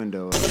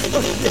window. He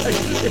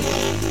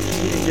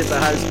didn't get the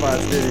high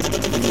spots, did he?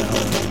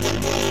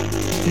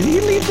 Did he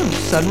leave the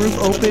sunroof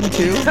open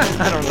too?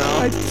 I don't know.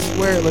 I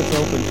swear it looks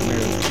open from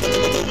here.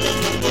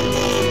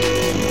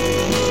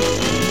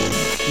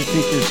 You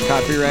think there's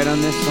copyright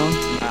on this song?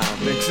 I don't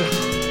think so.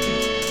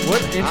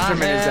 What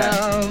instrument is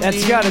that?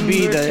 That's got to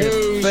be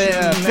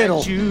the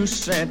fiddle,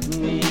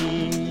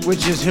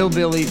 which is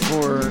hillbilly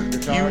for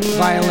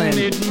violin.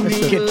 That's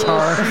the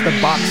guitar. That's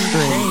the box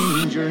string.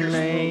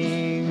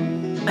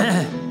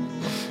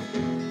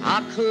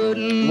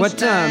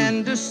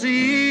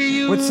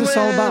 What's this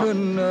all about?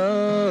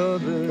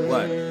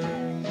 What?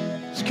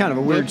 It's kind of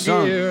a weird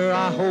song.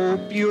 I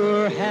hope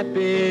you're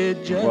happy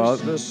just Well,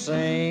 the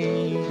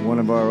same. One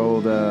of our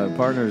old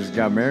partners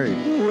got married.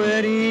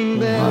 Wedding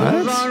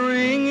bells are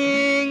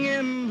ringing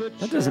in the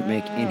That doesn't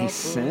make any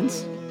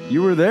sense.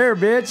 You were there,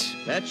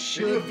 bitch. that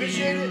should be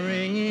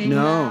ringing.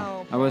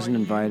 No, I wasn't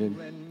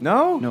invited.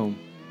 No? No,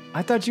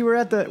 I thought you were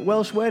at the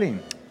Welsh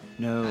wedding.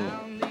 no.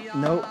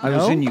 No, I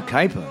was in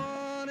Ukaipa.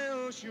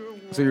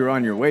 So you were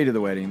on your way to the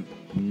wedding.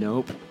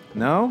 Nope.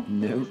 No?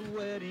 Nope.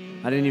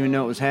 I didn't even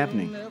know it was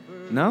happening.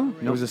 No?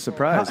 It was a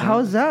surprise. How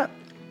is that?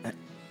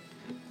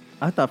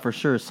 I thought for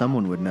sure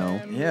someone would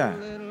know. Yeah.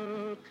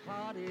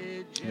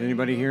 Did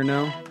anybody here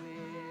know?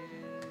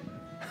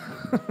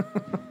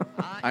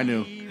 I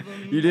knew.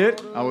 You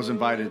did? I was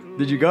invited.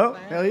 Did you go?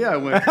 Hell yeah, I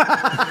went.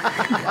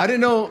 I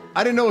didn't know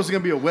it was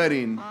gonna be a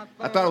wedding.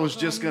 I thought it was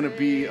just gonna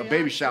be a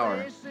baby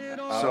shower.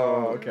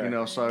 So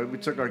okay. so we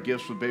took our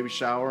gifts for baby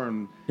shower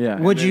and Yeah.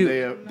 and Would then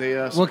you- They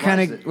What surprised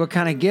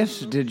kind it. of gifts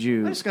did I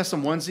you? just got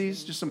some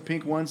onesies, just some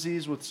pink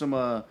onesies with some.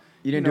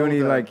 You didn't do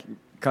any like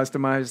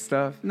customized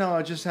stuff? No,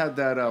 I just had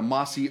that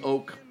mossy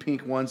oak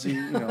pink onesie,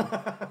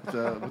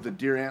 with the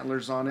deer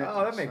antlers on it.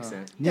 Oh, that makes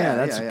sense. Yeah,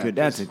 that's yeah, a good.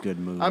 That's a good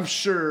move. I'm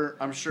sure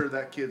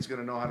that kid's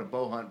gonna know how to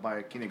bow hunt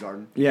by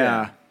kindergarten.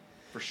 yeah,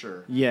 For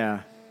sure.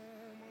 yeah.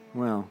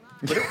 Well,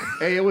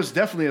 Hey, it was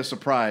definitely a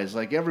surprise.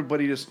 Like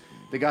everybody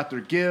they got their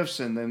gifts,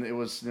 and then it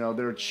was they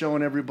were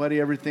showing everybody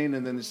everything,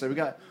 and then they said we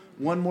got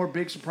one more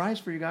big surprise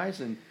for you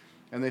guys, and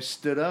they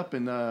stood up,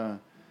 and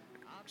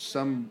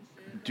some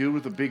dude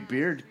with a big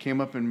beard came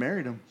up and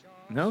married him.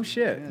 No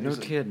shit. no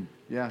kidding.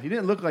 Yeah, he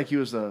didn't look like he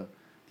was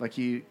like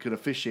he could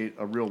officiate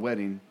a real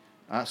wedding.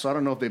 So I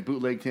don't know if they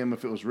bootlegged him,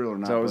 if it was real or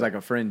not. So it was but- like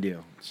a friend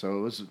deal. So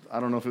it was. I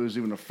don't know if it was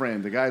even a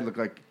friend. The guy looked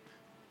like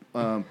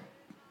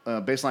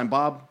Baseline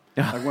Bob,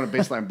 like one of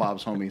Baseline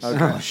Bob's homies.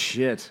 Oh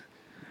shit.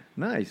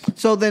 Nice.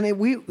 So then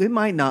it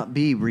might not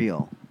be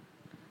real.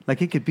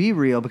 Like it could be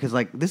real because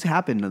like this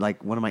happened to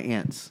like one of my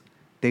aunts.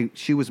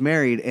 She was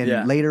married and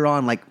Yeah. later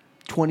on, like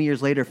 20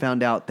 years later,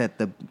 found out that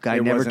the guy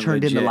It never wasn't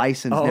turned in the legit.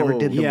 license, never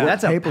did the yeah. work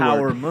That's a paperwork.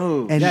 power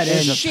move. And, That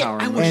is and, a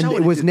power move. and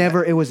it was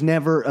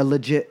never a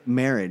legit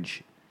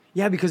marriage.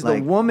 Yeah, because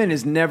Like- the woman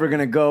is never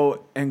gonna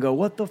go and go,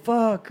 what the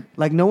fuck?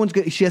 Like no one's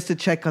good. He has to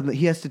check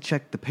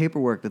the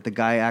paperwork that the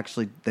guy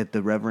that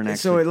the reverend actually.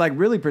 So it like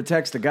really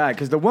protects the guy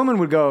because the woman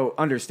would go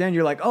understand.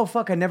 You're like, oh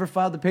fuck, I never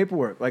filed the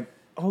paperwork. Like,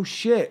 oh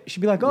shit. She'd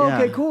be like, oh Yeah.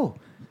 okay, cool.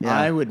 Yeah.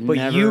 I would But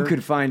never. you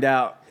could find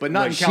out. But not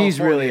what in she's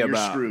California. really You're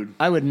about. screwed.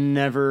 I would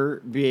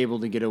never be able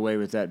to get away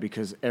with that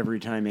because every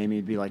time Amy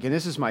would be like, and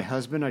this is my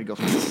husband, I'd go,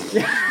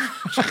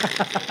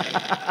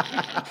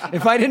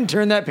 if I didn't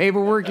turn that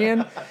paperwork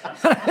in,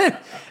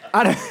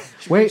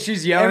 wait,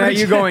 She's yelling at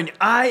you, going,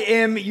 "I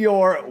am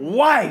your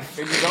wife."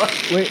 And you go,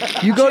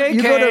 wait, you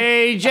go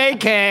to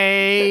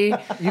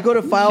JK. you go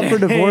to file for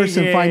divorce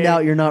and find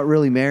out you're not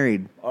really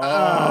married.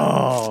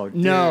 "Oh,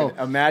 dude, No.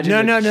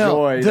 Imagine No, the no.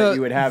 joy The- that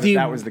you would have the- if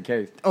that was the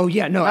case. Oh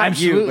yeah, no, Not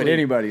absolutely. you, but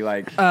anybody.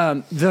 Like,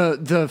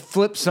 The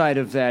flip side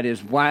of that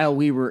is while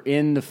we were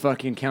in the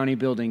fucking county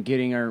building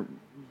getting our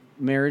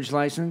marriage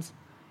license,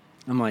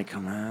 I'm like,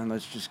 come on,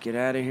 let's just get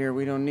out of here.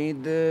 We don't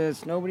need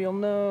this. Nobody will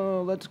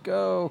know. Let's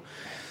go.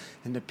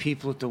 And the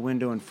people at the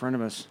window in front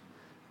of us,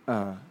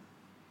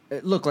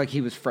 it looked like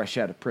he was fresh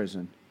out of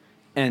prison.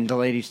 And the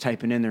lady's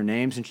typing in their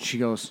names, and she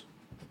goes,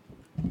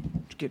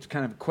 she gets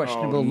kind of a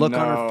questionable look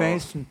on her no.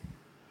 face, and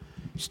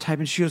she's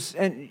typing. She goes,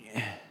 and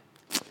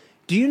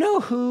do you know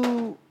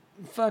who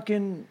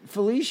fucking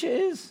Felicia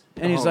is?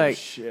 And he's oh, like,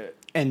 shit.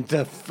 and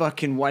the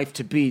fucking wife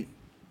to be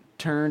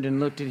turned and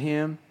looked at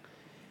him,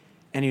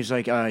 and he was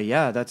like,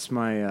 yeah, that's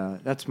my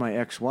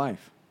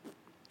ex-wife.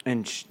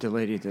 And the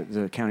lady,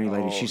 the county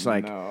lady, she's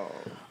like, no.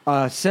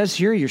 says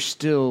here you're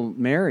still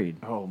married.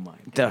 Oh my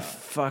god. The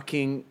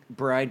fucking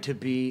bride to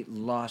be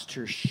lost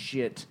her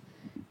shit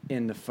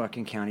in the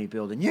fucking county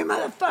building. You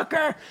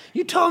motherfucker!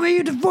 You told me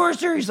you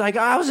divorced her. He's like,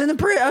 I was in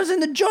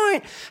the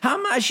joint. How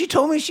much? She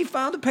told me she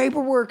filed the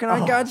paperwork and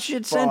I got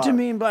shit sent to fuck.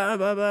 me and blah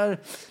blah blah.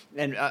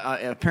 And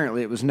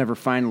apparently it was never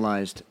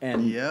finalized.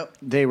 And Yep.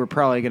 they were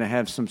probably going to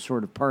have some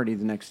sort of party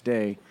the next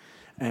day.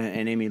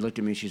 And Amy looked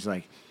at me. She's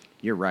like,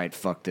 "You're right.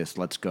 Fuck this.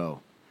 Let's go."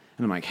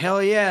 And I'm like,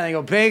 "Hell yeah!" And they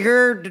go,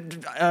 "Baker,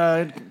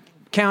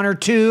 counter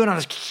 2." And I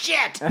was like,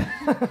 "Shit!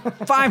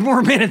 5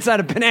 more minutes, I'd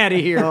have been out of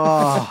here."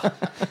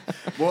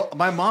 Well,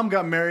 my mom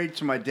got married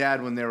to my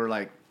dad when they were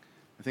like,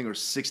 I think it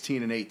was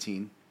 16 and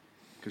 18,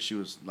 because she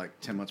was like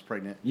 10 months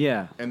pregnant.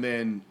 Yeah. And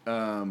then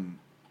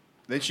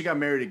then she got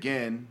married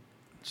again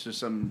to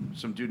some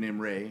dude named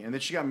Ray, and then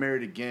she got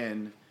married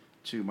again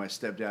to my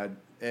stepdad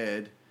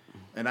Ed,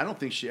 and I don't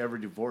think she ever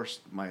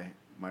divorced my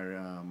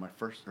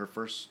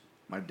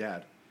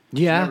dad.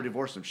 She Yeah. never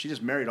divorced him. She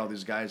just married all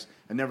these guys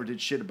and never did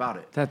shit about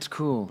it. That's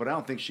cool. But I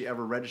don't think she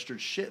ever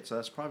registered shit, so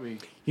that's probably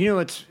You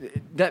know,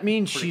 that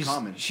means Pretty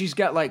common. she's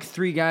got like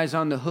 3 guys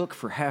on the hook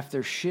for half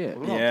their shit.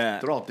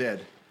 they're all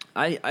dead.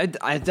 I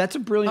that's a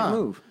brilliant Huh.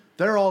 move.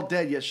 They're all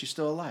dead, yet she's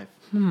still alive.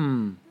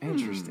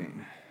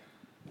 Interesting.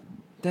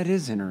 That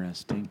is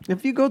interesting.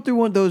 If you go through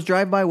one of those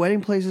drive-by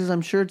wedding places, I'm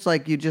sure it's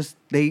like you just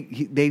they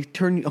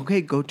turn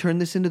go turn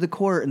this into the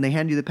court and they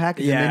hand you the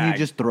package and then Yeah, you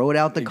just throw it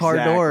out the car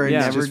Exactly. door and Yeah,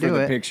 never just do for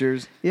the it.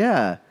 pictures.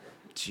 Yeah.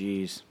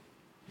 Jeez.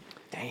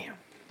 Damn.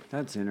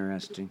 That's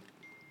interesting.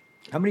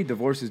 How many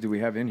divorces do we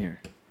have in here?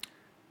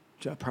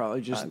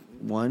 Probably just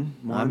One,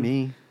 not One.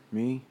 me.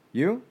 me.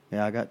 You?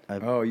 Yeah, I got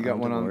you got I'm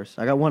one on- divorced.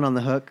 I got one on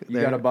the hook.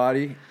 You got a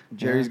body.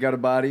 Jerry's got a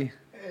body.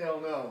 Hell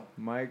no.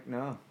 Mike,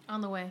 no.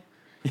 On the way.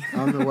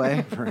 on the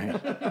way. Right.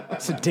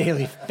 It's a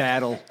daily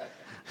battle.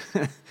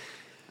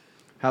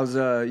 How's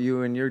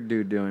you and your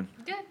dude doing?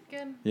 Good,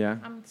 good. Yeah?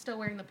 I'm still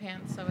wearing the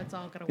pants, so it's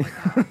all gonna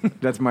work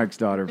out. That's Mike's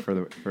daughter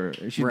for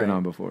she's Right. been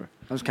on before.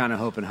 I was kind of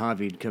hoping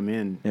Javi'd come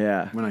in.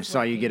 Yeah. When I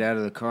saw you get out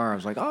of the car, I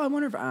was like, oh, I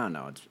wonder if I don't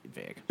know. It's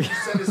Vic.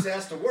 Send his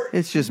ass to work.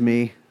 It's just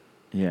me.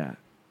 Yeah.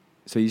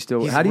 So you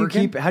still He's how do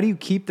you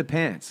keep the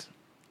pants?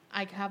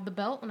 I have the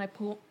belt and I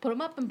put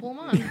them up and pull them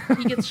on.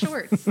 He gets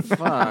shorts.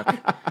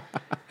 Fuck.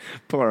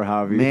 Poor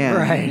Javi. Man.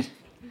 Right.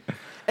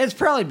 It's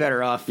probably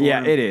better off for Yeah,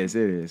 him. it is.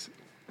 It is.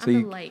 So I'm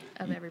you the light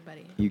of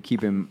everybody. you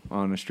keep him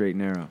on a straight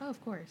and narrow. Oh,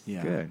 of course.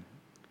 Yeah. Good.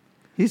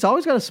 He's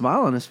always got a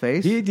smile on his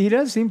face. He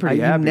does seem pretty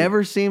He happy.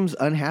 never seems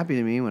unhappy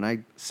to me when I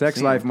Sex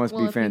see him. life must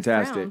Well, be if he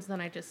fantastic. frowns,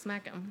 then I just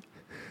smack him.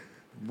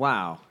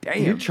 Wow.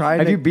 Damn. You trying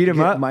Have to you beat him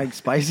get up? Mike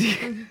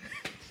Spicy?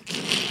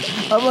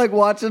 I'm like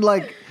watching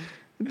like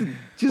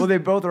just Well, they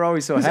both are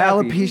always so his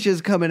happy.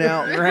 alopecia's coming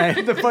out. Right.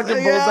 The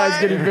fucking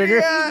bullseye's getting bigger.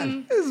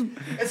 Yeah.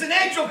 It's an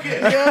angel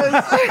kid.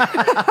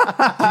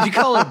 Did you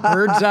call it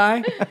bird's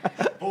eye?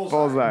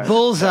 Bullseye.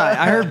 Bullseye.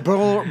 I heard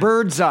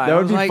bird's eye. That I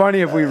would was be like,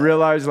 funny if we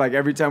realized, like,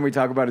 every time we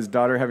talk about his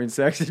daughter having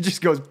sex, it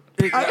just goes.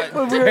 The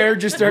hair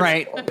just starts.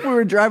 Right. We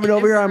were driving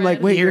over here. I'm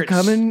like, wait, Hear you're it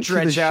coming to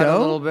the stretch out a show?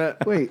 little bit.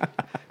 Wait,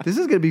 this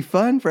is gonna be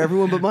fun for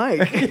everyone but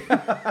Mike.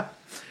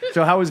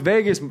 So how was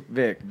Vegas,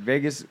 Vic?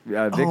 Vic Oh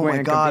went my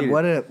and god,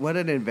 competed. what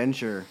an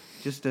adventure!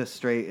 Just a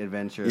straight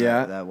adventure.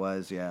 Yeah. that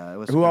was. Yeah, it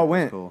was. Who all it was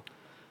went?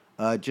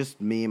 Cool.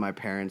 Just me, my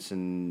parents,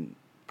 and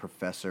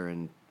Professor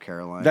and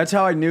Caroline. That's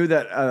how I knew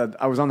that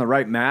I was on the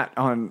right mat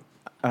on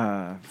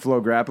Flow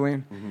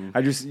Grappling.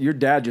 Mm-hmm. Your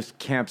dad just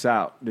camps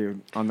out,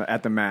 dude,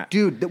 at the mat.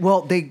 Dude,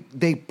 well, they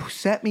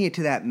set me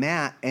to that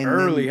mat and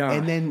Early, then, huh?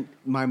 and then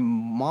my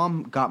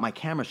mom got my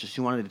camera, so she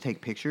wanted to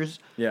take pictures.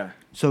 Yeah.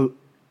 So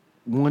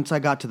once I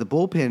got to the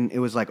bullpen, it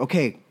was like,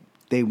 okay,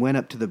 they went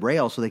up to the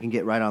rail so they can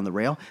get right on the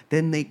rail.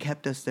 Then they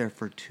kept us there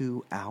for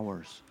 2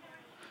 hours.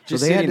 So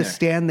Just they had sitting to there.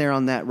 stand there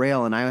on that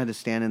rail, and I had to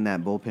stand in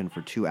that bullpen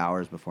for 2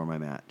 hours before my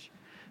match.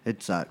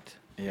 It sucked.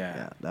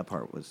 Yeah. That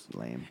part was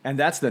lame. And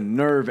that's the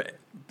nerve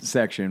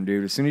section,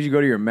 dude. As soon as you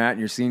go to your mat and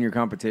you're seeing your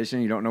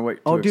competition, you don't know what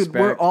to Oh, dude,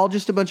 expect. we're all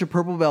just a bunch of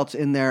purple belts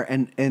in there,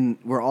 and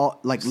we're all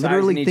like Sizing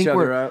literally each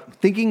other up.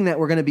 thinking that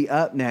we're going to be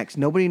up next.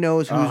 Nobody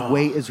knows whose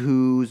weight is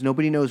whose.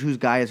 Nobody knows whose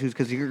guy is whose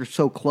because you're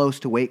so close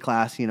to weight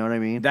class. You know what I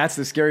mean? That's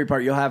the scary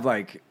part. You'll have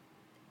like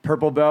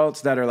purple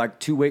belts that are like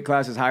 2 weight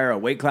classes higher, a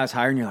weight class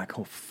higher, and you're like,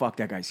 oh fuck,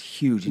 that guy's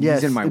huge. And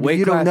Yes, he's in my but weight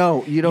you don't class.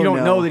 know- you don't know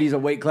know. that he's a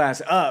weight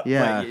class up.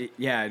 Yeah. But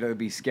yeah, it'll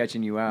be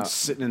sketching you out.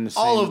 Sitting in the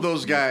same. All of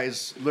those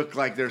guys look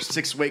like they're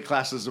 6 weight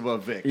classes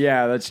above Vic.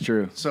 Yeah, that's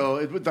true.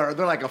 So they're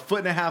like a foot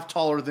and a half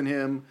taller than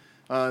him.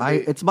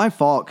 It's my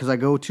fault because I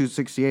go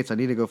 268s. I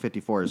need to go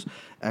 54s.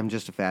 I'm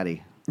just a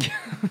fatty,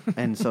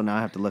 and so now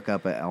I have to look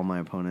up at all my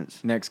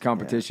opponents Next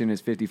competition is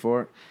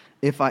 54.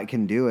 if I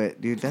can do it,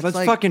 dude. That's Let's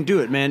like, fucking do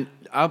it, man.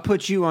 I'll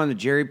put you on the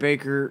Jerry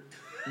Baker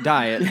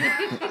diet.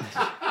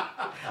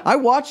 I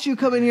watched you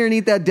come in here and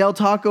eat that Del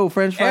Taco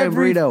French fry and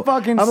Every burrito.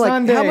 fucking I'm like,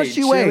 Sunday. how much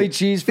do you weigh? Chili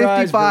cheese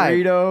fries, 55.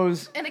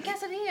 burritos. And a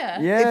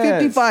quesadilla. Yeah.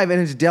 55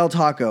 and it's Del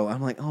Taco.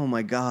 I'm like, oh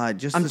my god,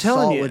 just I'm the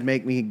telling salt you. would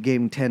make me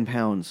gain 10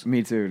 pounds.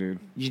 Me too, dude.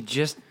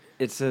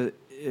 It's a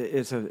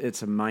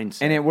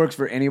mindset. And it works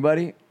for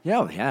anybody.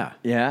 yeah.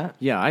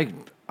 Yeah.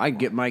 I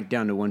get Mike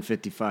down to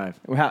 155.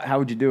 Well, how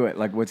would you do it?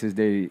 Like, what's his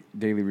daily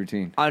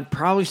routine? I'd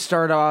probably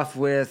start off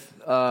with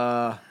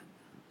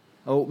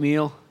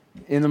oatmeal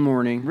in the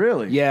morning.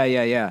 Really?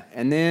 Yeah.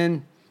 And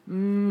then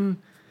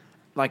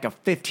like a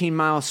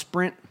 15-mile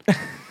sprint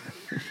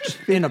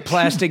in a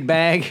plastic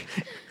bag.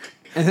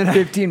 And then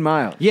 15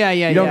 miles. Yeah.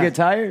 You don't get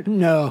tired?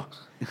 No.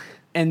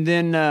 And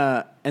then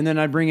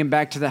I'd bring him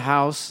back to the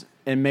house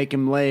and make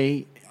him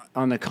lay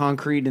on the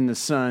concrete in the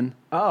sun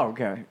Oh,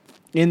 okay.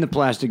 in the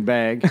plastic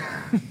bag.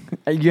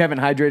 You haven't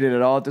hydrated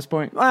at all at this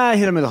point? I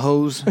hit him with a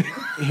hose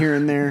here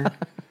and there.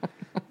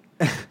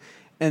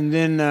 And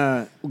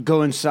then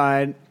go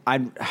inside.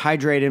 I'd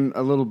hydrate him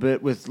a little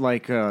bit with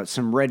like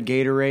some red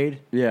Gatorade.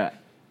 Yeah.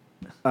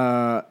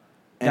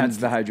 That's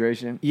the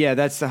hydration. Yeah,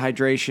 that's the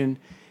hydration.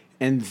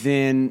 And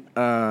then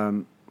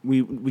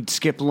we'd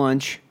skip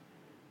lunch.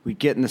 We'd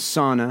get in the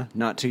sauna,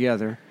 not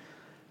together.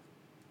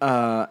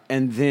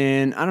 And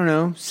then, I don't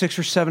know, 6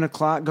 or 7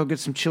 o'clock, go get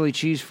some chili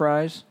cheese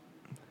fries.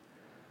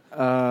 Put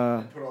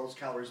all those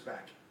calories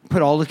back.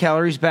 Put all the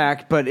calories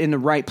back, but in the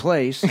right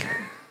place.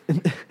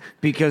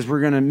 Because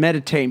we're going to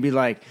meditate and be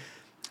like,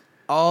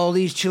 all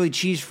these chili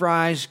cheese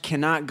fries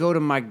cannot go to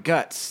my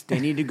guts. They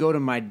need to go to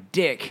my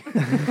dick.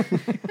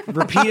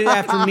 Repeat it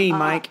after me,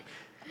 Mike.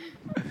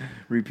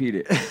 Repeat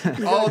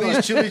it. All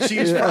these chili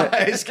cheese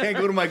fries can't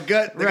go to my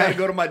gut. They gotta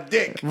go to my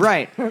dick.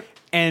 Right.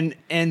 And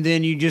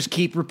then you just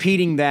keep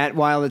repeating that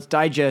while it's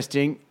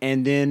digesting,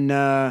 and then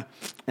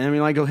we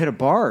like go hit a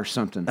bar or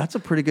something. That's a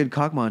pretty good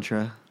cock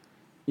mantra.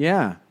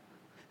 Yeah.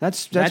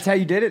 That's how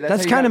you did it?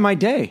 That's kind of my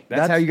day.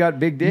 That's how you got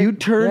big dick? You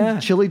turned Yeah.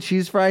 chili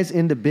cheese fries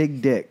into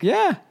big dick.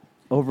 Yeah.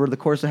 Over the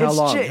course of how It's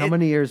long? chi- How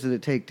many years did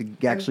it take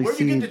to actually Where do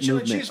see you get the chili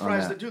movement cheese on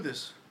fries that? that do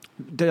this?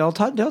 Del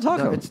Taco.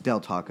 No, it's Del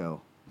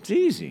Taco. It's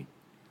easy.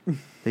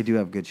 They do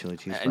have good chili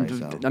cheese fries,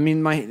 though. I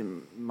mean,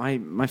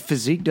 my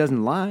physique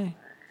doesn't lie.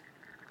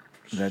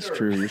 That's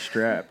true. You're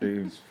strapped,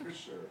 dude.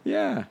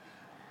 Yeah.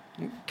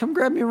 Come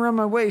grab me around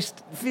my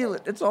waist. Feel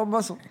it. It's all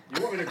muscle.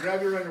 You want me to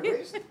grab you around your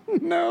waist?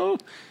 No.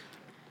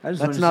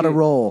 That's not a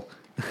roll.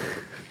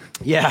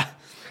 Yeah.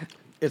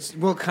 It's,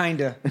 well,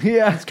 kind of.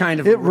 Yeah, It's kind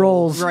of. it a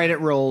roll. rolls. Right, it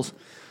rolls.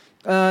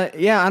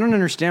 Yeah, I don't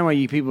understand why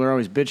you people are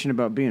always bitching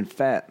about being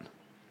fat.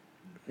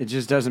 It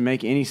just doesn't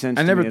make any sense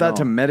I to never me at thought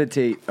to all.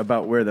 meditate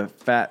about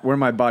where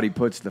my body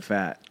puts the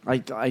fat. I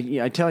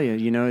tell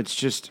you, it's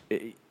just,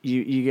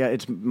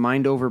 it's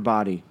mind over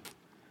body.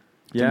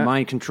 Yeah. The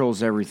mind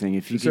controls everything.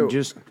 If you So can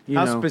just,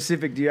 how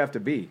specific do you have to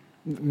be?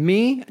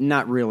 Me?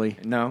 Not really.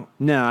 No.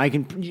 No, I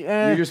can. You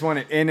just want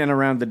it in and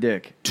around the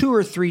dick. 2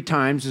 or 3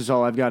 times is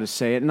all I've got to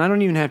say it, and I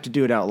don't even have to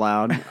do it out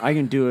loud. I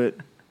can do it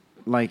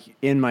like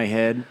in my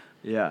head.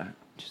 Yeah.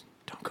 Just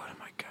don't go to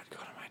my gut. Go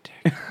to my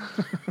dick.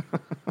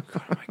 Go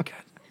to my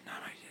gut.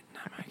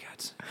 Not my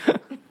guts.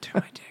 To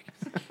my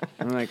dick.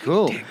 I'm like,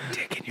 cool.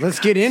 Let's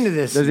get into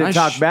this. Does it I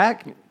talk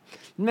back?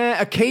 Nah,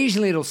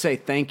 occasionally it'll say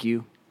thank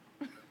you.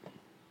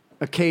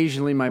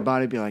 Occasionally my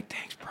body be like,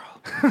 thanks,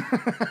 bro.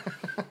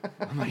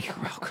 I'm like, you're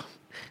welcome.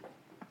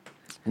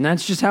 And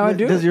that's just how I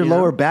do it. Does your you know?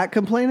 lower back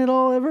complain at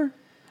all ever?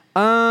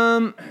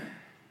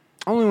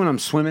 Only when I'm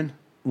swimming,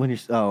 When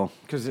you're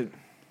because it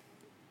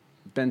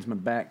bends my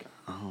back.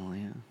 oh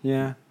yeah.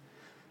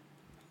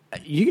 Yeah.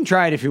 You can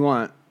try it if you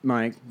want,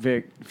 Mike,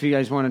 Vic. If you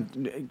guys want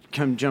to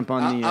come jump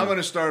on I'm the... going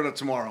to start it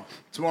tomorrow.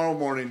 Tomorrow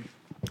morning,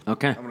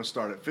 Okay. I'm going to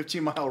start it.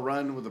 15-mile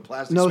run with a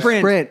plastic No, bag.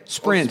 sprint.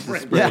 Sprint. Oh,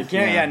 sprint. Yeah. You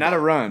can't, yeah, not a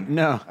run.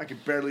 No. I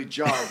could barely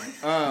jog.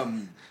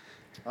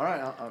 All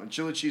right,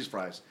 chili cheese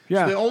fries.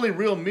 Yeah. So the only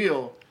real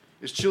meal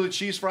is chili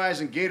cheese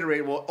fries and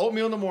Gatorade. Well,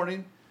 oatmeal in the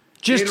morning.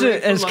 Just Gatorade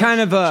for as lunch, kind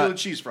of a... chili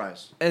cheese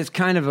fries. As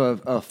kind of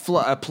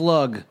a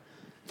plug,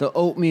 the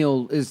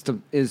oatmeal is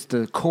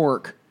the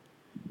cork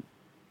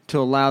to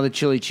allow the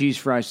chili cheese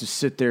fries to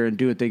sit there and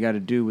do what they got to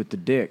do with the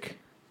dick.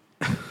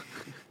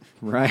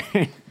 Right?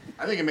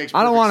 I think it makes.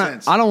 I don't perfect want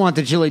sense. to. I don't want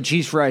the chili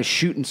cheese fries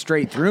shooting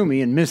straight through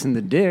me and missing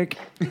the dick.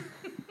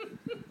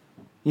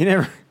 You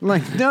never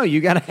no.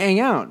 You got to hang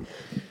out,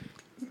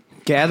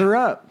 gather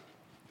up.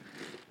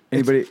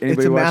 Anybody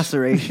It's a watch,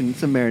 maceration.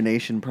 It's a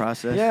marination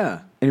process.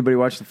 Yeah. anybody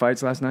watch the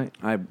fights last night?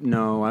 I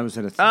was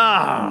at a.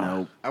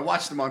 Nope. I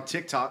watched them on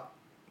TikTok.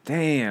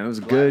 Damn, it was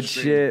good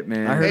stream. shit,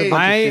 man. I heard Hey, a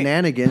bunch I- of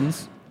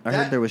shenanigans. I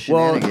heard there was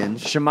Well,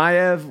 shenanigans.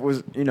 Shemaev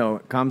was,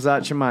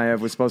 Khamzat Shemaev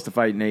was supposed to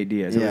fight Nate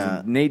Diaz. It Yeah.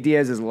 was Nate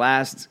Diaz's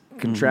last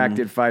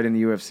contracted fight in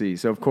the UFC.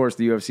 So, of course,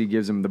 the UFC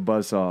gives him the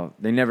buzzsaw.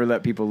 They never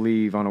let people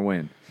leave on a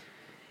win.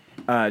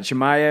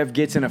 Shemaev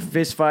gets in a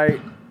fist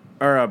fight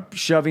or a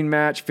shoving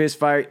match, fist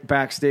fight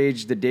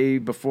backstage the day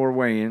before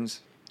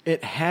weigh-ins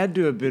It had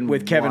to have been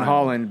with Kevin wild.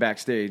 Holland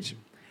backstage.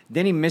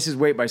 Then he misses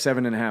weight by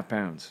 7.5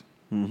 pounds.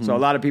 So a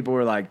lot of people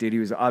were like, dude, he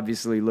was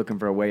obviously looking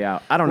for a way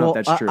out. I don't know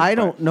if that's true. I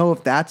but- don't know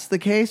if that's the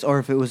case or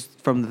if it was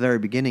from the very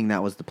beginning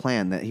that was the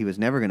plan, that he was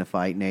never going to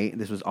fight Nate.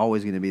 This was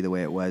always going to be the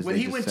way it was. When They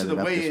he just went set to it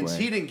the up this weigh-ins,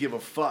 way. he didn't give a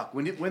fuck.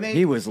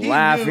 He was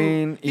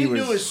laughing. He He knew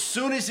was- as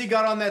soon as he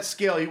got on that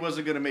scale, he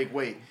wasn't going to make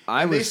weight.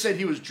 They said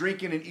he was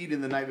drinking and eating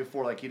the night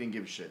before, like he didn't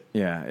give a shit.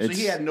 Yeah, So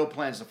he had no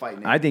plans to fight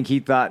Nate. I think he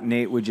thought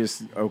Nate would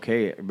just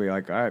okay it, be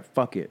like, all right,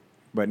 fuck it.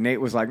 But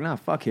Nate was like, nah,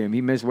 fuck him.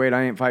 He missed weight.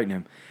 I ain't fighting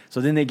him. So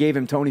then they gave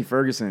him Tony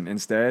Ferguson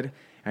instead,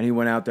 and he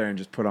went out there and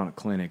just put on a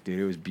clinic, dude.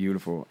 It was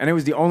beautiful. And it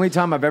was the only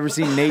time I've ever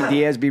seen Nate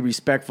Diaz be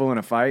respectful in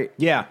a fight.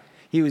 Yeah.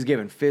 He was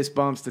giving fist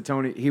bumps to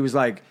Tony. He was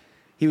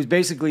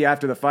basically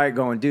after the fight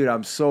going, dude,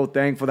 I'm so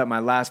thankful that my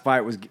last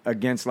fight was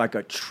against like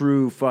a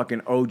true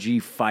fucking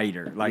OG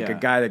fighter, like Yeah. a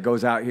guy that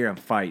goes out here and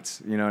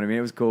fights. You know what I mean?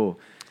 It was cool.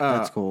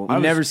 That's cool. You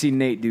never see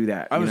Nate do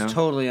that. I you was know?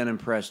 totally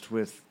unimpressed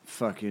with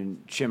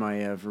fucking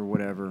Chimaev or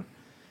whatever.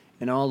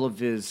 And all of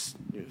his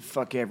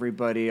fuck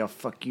everybody, I'll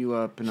fuck you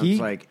up. And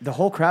it's like, the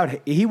whole crowd.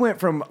 He went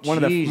from one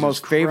of the Jesus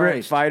most favorite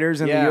Christ.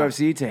 fighters in Yeah. the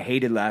UFC to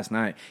hated last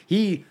night.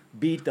 He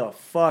beat the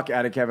fuck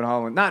out of Kevin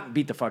Holland. Not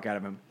beat the fuck out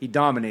of him. He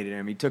dominated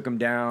him. He took him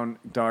down.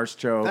 Darce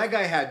choke. That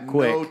guy had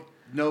quick.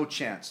 no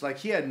chance. Like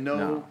he had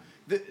no.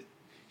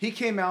 He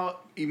came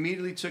out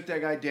immediately, took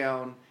that guy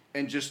down,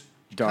 and just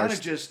kind of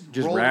just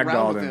rolled around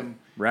ragdolled with him. him.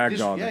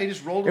 Ragdolled him. Yeah, he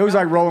just rolled. It was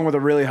around like rolling with a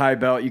really high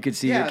belt. You could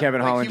see that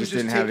Kevin like Holland he was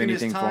just didn't have taking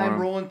anything his for time, him.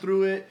 rolling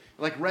through it,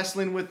 like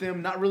wrestling with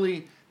him, not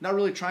really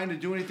trying to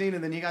do anything,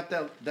 and then he got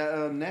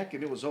that neck,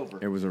 and it was over.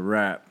 It was a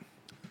wrap.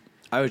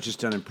 I was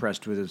just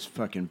unimpressed with his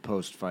fucking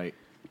post-fight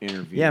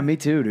interview. Yeah, me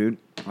too, dude.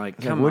 Like,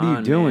 Yeah, come what are you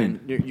on, doing?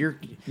 man. You're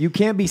You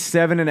can't be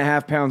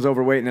 7.5 pounds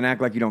overweight and then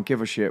act like you don't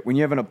give a shit when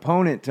you have an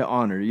opponent to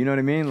honor. You know what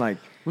I mean? Like,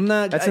 Well,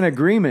 no, that's an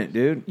agreement,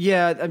 dude.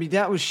 Yeah, I mean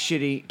that was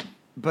shitty,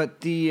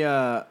 but the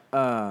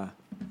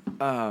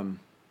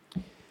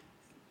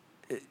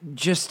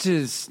just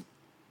as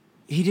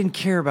he didn't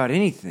care about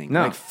anything.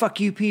 No. Like fuck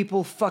you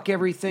people, fuck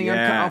everything.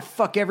 Yeah. I'll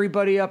fuck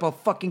everybody up. I'll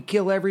fucking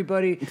kill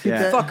everybody.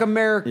 Yeah. Fuck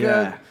America.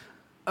 Yeah.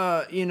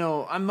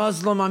 I'm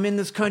Muslim. I'm in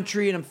this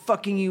country and I'm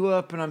fucking you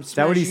up and I'm.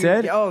 that what he smashing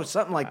you- said? Oh,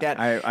 something like that.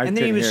 I and then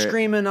he couldn't was hear it.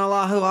 screaming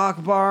Allahu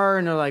Akbar,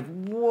 and they're like,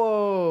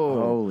 "Whoa!"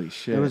 Holy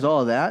shit. It was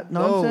all that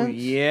Oh nonsense.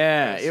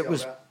 yeah, it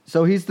was.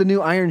 So he's the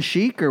new Iron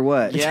Sheik or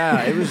what?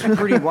 Yeah, it was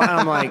pretty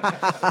wild. I'm like,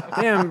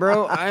 damn,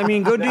 bro. I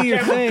mean, go do your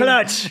thing.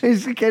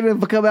 He's going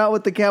to come out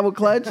with the camel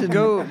clutch and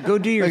Go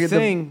do your Look at the-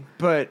 thing.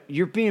 But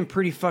you're being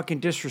pretty fucking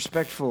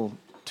disrespectful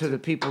to the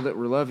people that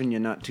were loving you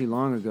not too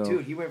long ago.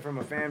 Dude, he went from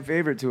a fan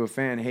favorite to a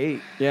fan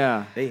hate.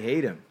 Yeah, They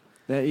hate him.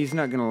 he's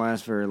not gonna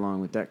last very long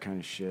with that kind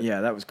of shit.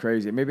 Yeah, that was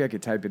crazy. Maybe I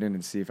could type it in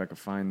and see if I could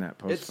find that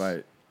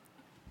post-fight.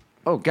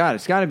 Oh God,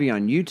 it's got to be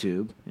on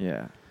YouTube.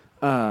 Yeah.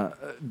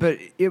 But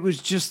it was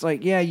just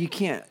like, yeah, you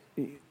can't.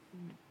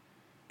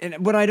 And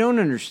what I don't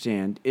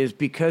understand is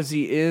because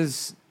he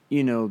is,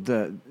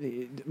 the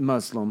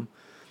Muslim.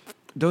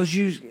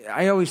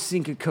 I always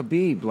think of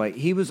Khabib. Like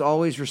he was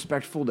always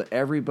respectful to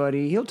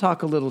everybody. He'll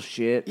talk a little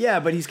shit. Yeah,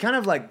 but he's kind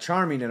of like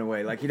charming in a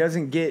way. Like he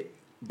doesn't get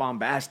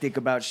bombastic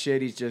about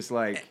shit. He's just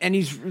like, And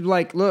he's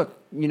like, look,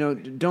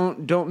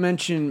 don't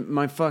mention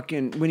my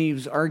fucking. When he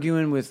was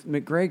arguing with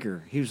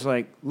McGregor, he was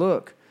like,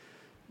 look,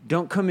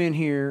 don't come in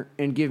here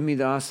and give me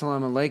the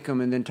assalamu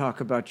alaikum and then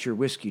talk about your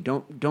whiskey.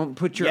 Don't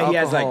put your yeah, he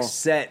alcohol. has like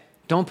set.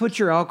 Don't put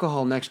your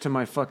alcohol next to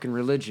my fucking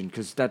religion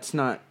because that's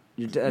not.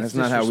 That's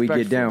not how we get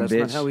disrespectful. down, That's bitch.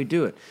 not how we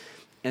do it.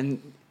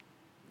 And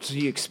so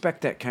you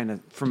expect that kind of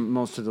from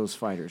most of those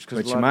fighters.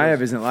 But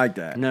Chimaev isn't like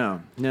that.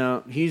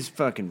 No, he's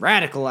fucking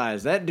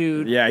radicalized. That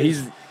dude. Yeah,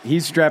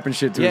 he's strapping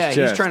shit to his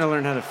chest. he's trying to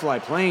learn how to fly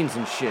planes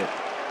and shit.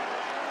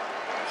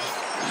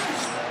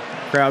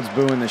 Crowd's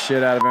booing the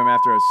shit out of him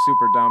after a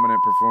super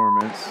dominant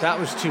performance. That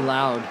was too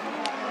loud,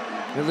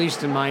 at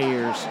least in my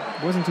ears.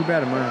 It wasn't too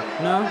bad of mine.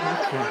 No,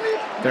 okay.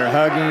 They're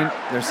hugging.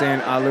 They're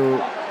saying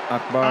Allahu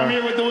Akbar. I'm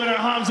here with the winner,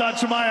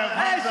 Khamzat Chimaev.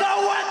 Hey, so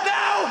what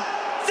now?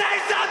 Say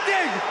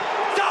something!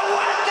 So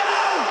what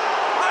now?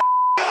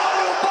 All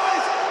you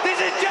boys, this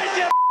is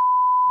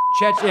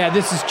Chechnya.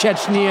 This is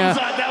Chechnya.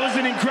 Khamzat, that was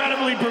an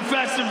incredibly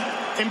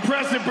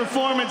impressive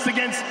performance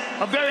against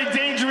a very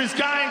dangerous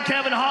guy in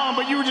Kevin Holland,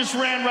 but you just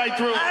ran right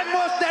through. I'm the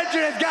most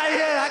dangerous guy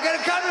here. I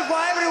gotta come before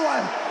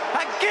everyone.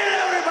 I kill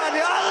everybody.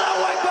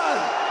 Allahu Akbar.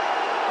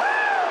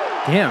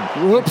 Damn.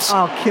 Whoops.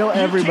 I'll kill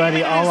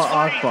everybody. came into this Allah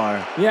fight. Akbar.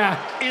 Yeah.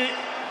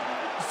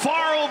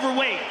 Far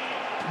overweight.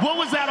 What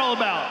was that all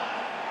about?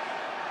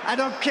 I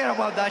don't care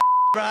about that,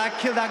 bro. I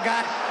kill that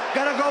guy.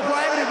 Gotta go for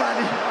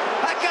everybody.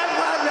 I can't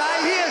find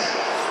right here.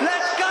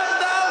 Let's come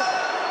now.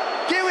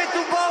 Give it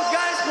to both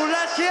guys who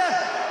last year.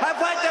 I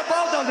fight the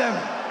both of them.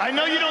 I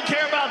know you don't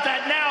care about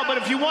that now, but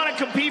if you want to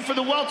compete for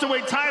the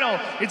welterweight title,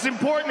 it's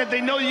important that they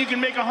know you can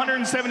make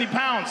 170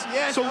 pounds.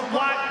 Yes, So of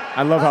why?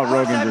 I love how Of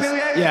course, Rogan I just.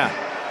 believe it. Yeah.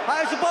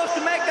 I was supposed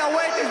to make that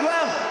weight as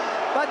well,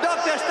 but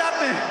doctor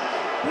stopped me.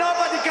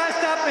 Nobody can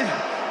stop me.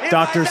 If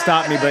Doctor I die,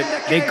 stopped me, I die but in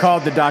the they cage.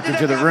 called the doctor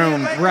to the Didn't come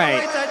room. here, make Right.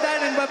 my weight, I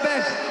died in my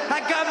bed. I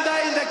can't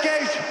die in the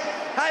cage.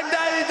 I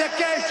died in the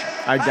cage.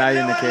 I died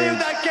in the never leave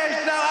cage. that cage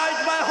now.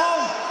 It's my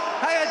home.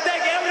 I can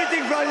take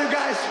everything from you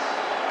guys.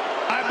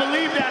 I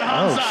believe that,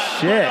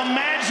 Khamzat. shit. But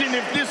imagine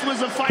if this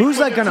was a fight Who's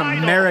for like the an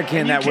title American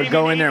and you that would came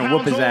go in there and 8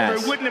 whoop his pounds over,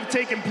 ass? It wouldn't have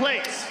taken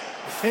place.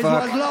 It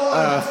was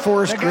lower.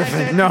 Forrest The guy Griffin.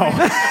 said No. to me,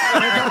 the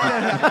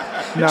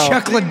doctor, No.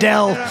 Chuck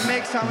Liddell.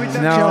 make some with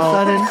the No.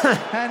 children,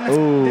 and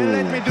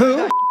they let me do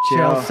that. Chill,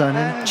 Chill.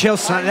 son. Chill,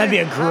 son. That'd be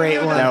a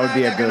great one. That would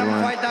be a good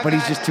one. But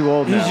he's just too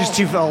old now. He's just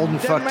too old and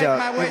Then fucked make up.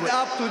 my way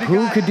up to the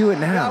Who guy. could do it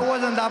now? That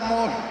wasn't that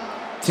more.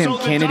 Tim So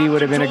the Kennedy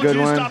would have been a doctor good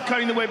told you to one. stop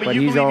cutting the weight, But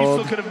you he's believe you old.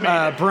 still could have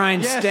made it.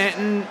 Brian Yes.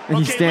 Stanton. He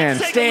Okay, stands.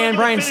 let's take a look at the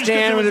Brian finish, 'cause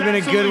Stan it would have been a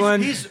absolutely- good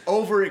one. He's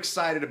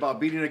overexcited about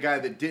beating a guy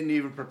that didn't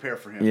even prepare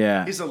for him.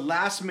 Yeah. He's a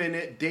last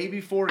minute, day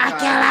before guy. I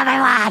kill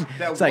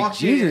everyone. It's like,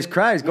 Jesus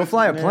Christ, go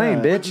fly a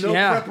plane, bitch. No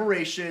Yeah.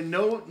 preparation,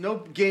 no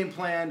game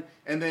plan,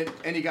 and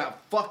he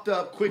got fucked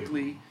up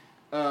quickly.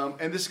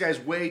 And this guy's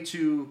way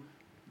too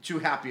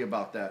happy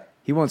about that.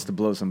 He wants to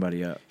blow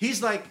somebody up.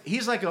 He's like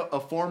a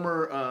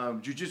former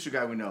jiu-jitsu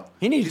guy we know.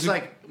 He's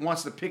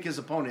wants to pick his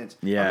opponents.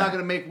 Yeah. I'm not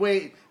going to make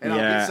weight, and I'll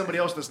Yeah. get somebody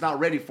else that's not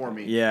ready for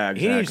me. Yeah,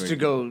 exactly. He needs to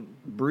go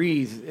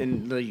breathe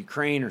in the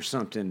Ukraine or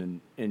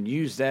something and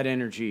use that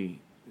energy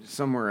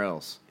somewhere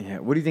else. Yeah.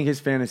 What do you think his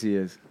fantasy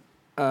is?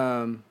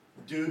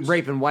 Dudes.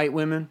 Raping white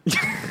women.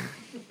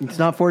 It's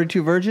not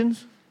 42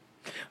 Virgins?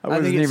 I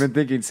wasn't think it's- even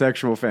thinking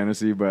sexual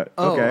fantasy, but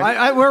Oh, okay.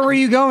 where were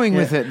you going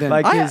with it then?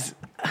 like his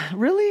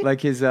Really?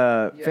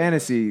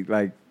 fantasy,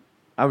 like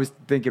I was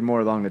thinking more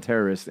along the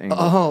terrorist angle.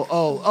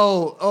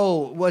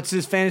 What's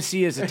his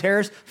fantasy as a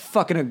terrorist?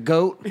 Fucking a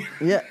goat.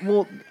 Yeah,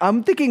 well,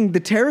 I'm thinking the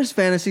terrorist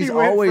fantasies He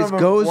went always from a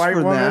goes white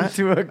for woman that.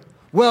 to a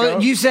Well,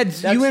 goat. you said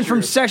That's you went from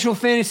true. sexual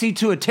fantasy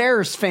to a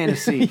terrorist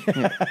fantasy.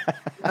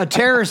 A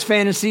terrorist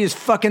fantasy is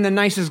fucking the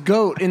nicest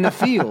goat in the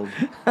field.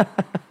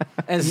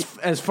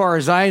 As far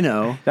as I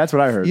know. That's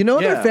what I heard. You know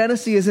Yeah. their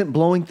fantasy isn't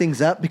blowing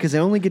things up because they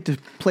only get to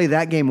play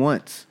that game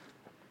once.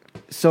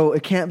 So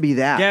it can't be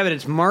that. Yeah, but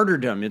it's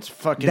martyrdom. It's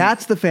fucking.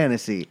 That's the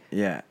fantasy.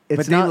 yeah, It's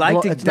but they not like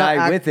blo- to it's not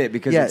die act- with it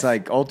because Yes. it's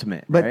like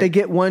ultimate. But right? they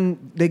get one.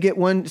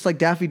 It's like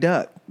Daffy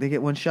Duck. They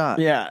get one shot.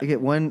 Yeah. They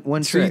get one.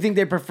 So trick. you think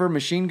they prefer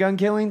machine gun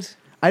killings?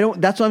 I don't.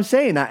 That's what I'm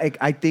saying.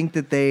 I think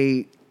that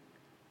they.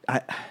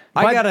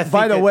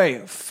 By the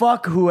way,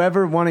 fuck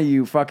whoever one of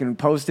you fucking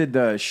posted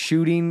the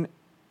shooting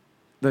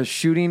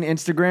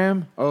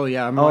Instagram. Oh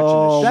yeah, I'm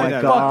Oh watching this. my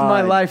shit. Fucked God.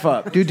 my life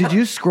up. Dude, did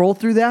you scroll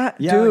through that?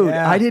 Dude,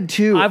 I did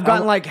too. I've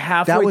gotten like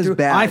halfway That was through.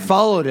 bad. I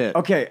followed it.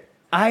 Okay,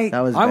 That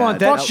was I want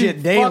bad. that fuck shit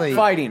you- daily.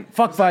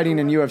 Fuck fighting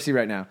in UFC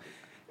right now.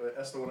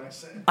 That's the one I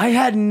said. I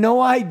had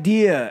no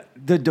idea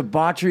the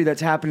debauchery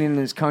that's happening in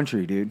this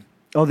country, dude.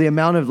 Oh, the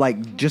amount of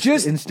like just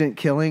instant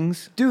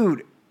killings.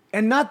 Dude,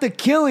 and not the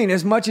killing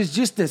as much as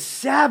just the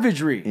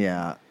savagery.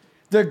 Yeah.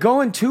 They're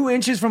going 2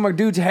 inches from a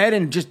dude's head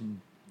and just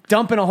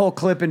dumping a whole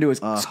clip into his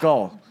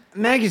skull.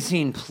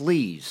 Magazine,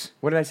 please.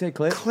 What did I say?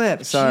 Clip?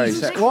 Clip. Sorry.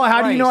 Jesus Well,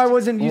 how do you know I Christ.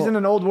 wasn't using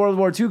an old World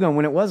War II gun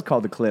when it was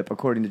called the clip,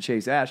 according to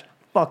Chase Ash?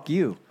 Fuck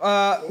you.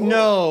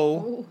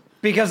 No,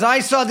 because I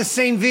saw the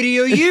same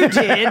video you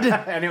did,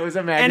 And it was a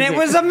and magazine. it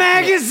was a He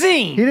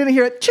magazine. didn't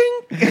hear it. Ching.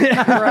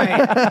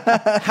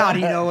 Right? How do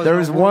you know? It There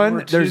was a World War one.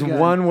 II There's gun?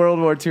 one World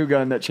War II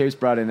gun that Chase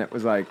brought in that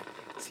was like,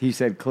 he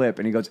said clip,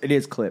 and he goes, "It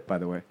is clip, by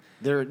the way."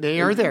 They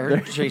are there.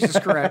 Chase is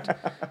correct.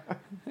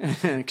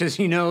 Because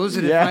he knows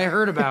that Yeah. if I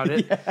heard about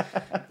it,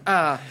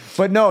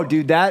 But no,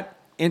 dude, that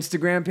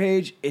Instagram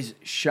page is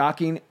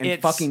shocking and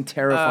it's fucking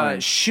terrifying.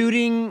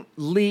 shooting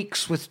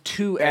leaks with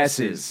 2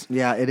 S's.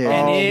 Yeah, it is.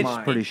 And it's it's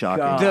pretty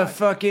shocking. God. The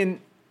fucking.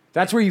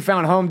 That's where you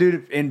found home,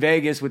 dude, in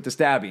Vegas with the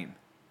stabbing.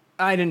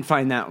 I didn't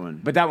find that one.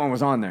 But that one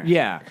was on there.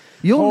 Yeah.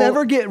 You'll whole-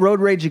 never get road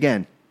rage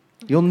again.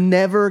 You'll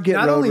never get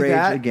Not road only rage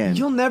that, again.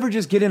 you'll never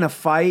just get in a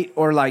fight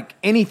or like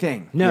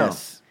anything. No.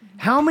 Yes.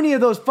 How many of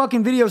those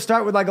fucking videos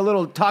start with like a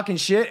little talking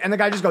shit and the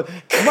guy just goes, quack,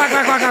 quack,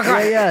 quack, quack, Yeah,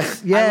 quack.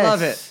 yes, yes. I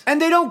love it.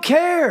 And they don't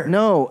care.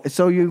 No,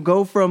 so you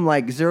go from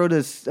like 0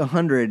 to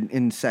 100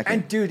 in seconds.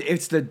 And dude,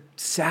 it's the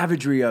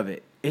savagery of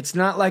it. It's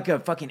not like a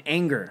fucking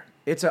anger.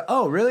 It's a,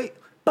 oh, really?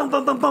 Bum,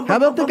 bum, bum, bum, How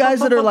bum, about the bum, guys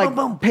bum, that are bum, like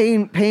bum,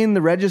 bum. paying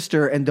the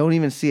register and don't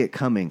even see it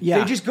coming? Yeah.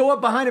 They just go up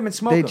behind him and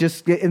smoke They him.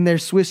 just get in their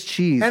Swiss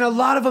cheese. And a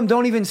lot of them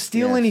don't even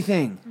steal Yes.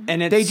 anything.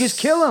 And they just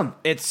kill him.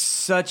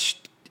 It's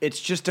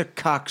just a or,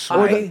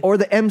 cocksway. or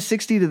the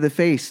M60 to the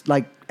face,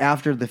 like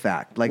after the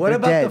fact. Like What they're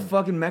about dead. the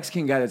fucking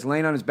Mexican guy that's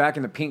laying on his back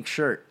in the pink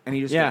shirt and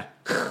he just Yeah.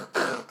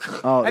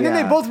 Oh, and then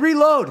yeah. they both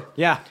reload.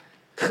 Yeah.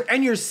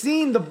 And you're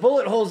seeing the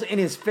bullet holes in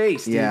his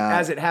face, dude, Yeah.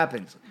 as it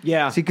happens.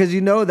 Yeah. See, because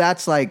you know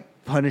that's like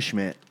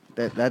punishment.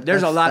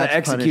 There's a lot of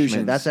that's punishment.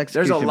 executions. That's There's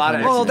execution. a lot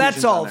of punishment. Well, that's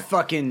executions on all there.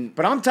 fucking.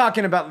 But I'm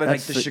talking about like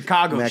That's the the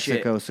Chicago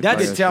Mexico, shit. Chicago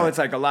You can tell shit. it's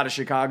like a lot of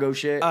Chicago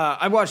shit.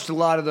 I watched a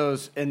lot of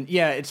those, and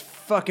yeah, it's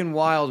fucking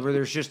wild. Where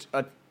there's just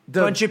a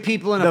bunch of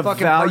people in the a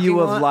fucking value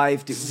parking of lot.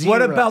 life, dude. Zero.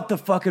 What about the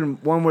fucking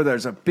one where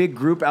there's a big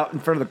group out in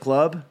front of the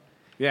club?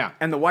 Yeah.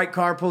 And the white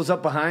car pulls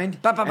up behind,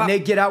 Bop, bop, bop. and they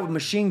get out with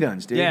machine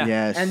guns, dude. Yeah.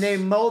 Yes. And they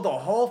mow the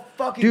whole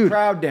fucking Dude,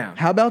 crowd down.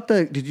 How about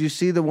did you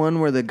see the one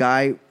where the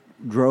guy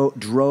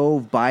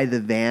drove by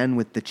the van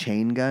with the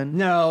chain gun?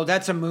 No,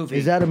 that's a movie.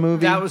 Is that a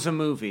movie? That was a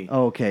movie.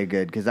 Oh, okay,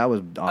 good, because that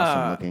was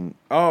awesome looking.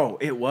 Oh,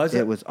 it was?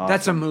 It was awesome.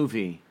 That's a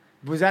movie.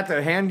 Was that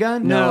the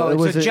handgun? No, it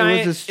it's was a a- it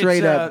giant. was a straight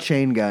it's up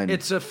chain gun.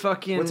 It's a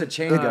fucking. What's a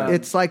chain gun?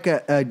 It's like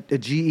a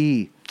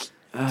GE. It's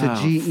a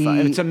GE.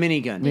 It's a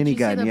minigun. Did you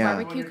see Minigun, the yeah.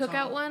 barbecue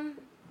cookout one?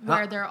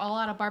 Where they're all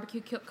at a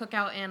barbecue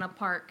cookout in a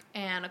park,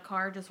 and a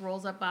car just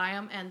rolls up by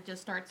them and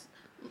just starts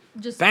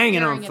just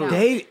Banging tearing on it food.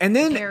 out. And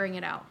then tearing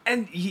it out.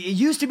 And it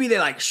used to be they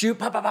like shoot,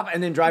 pop, pop, pop,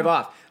 and then drive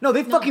off. No,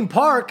 they fucking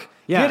park,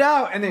 Yeah. get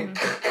out, and then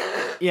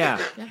Yeah.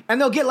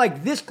 and they'll get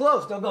like this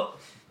close. They'll go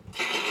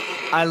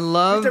I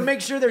love to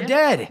make sure they're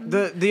dead.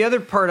 the other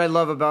part I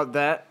love about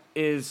that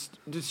is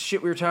this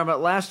shit we were talking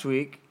about last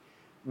week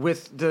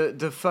with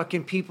the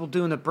fucking people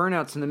doing the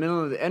burnouts in the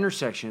middle of the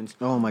intersections.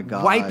 Oh, my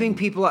God. Wiping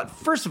people out.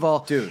 First of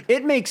all, Dude.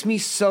 it makes me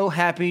so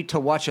happy to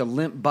watch a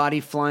limp body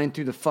flying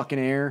through the fucking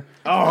air,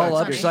 all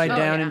that's upside great.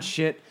 down Oh, yeah. and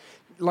shit.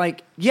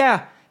 Like,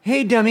 yeah,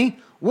 hey dummy,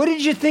 What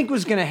did you think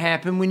was going to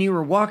happen when you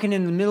were walking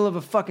in the middle of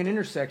a fucking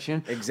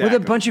intersection with Exactly. a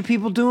bunch of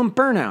people doing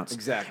burnouts?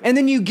 Exactly. And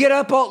then you get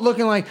up all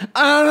looking like,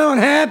 I don't know what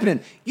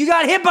happened. You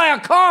got hit by a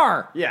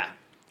car. Yeah.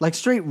 Like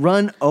straight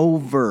run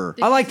over.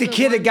 Did I you like see the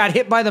kid that one- got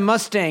hit by the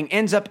Mustang,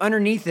 ends up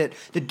underneath it.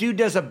 The dude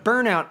does a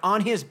burnout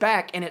on his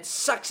back, and it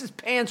sucks his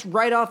pants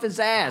right off his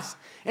ass.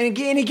 And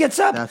again, he gets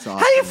up. That's How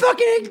do you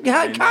awesome.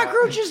 how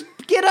cockroaches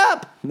get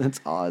up?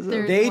 That's awesome.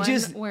 There's They one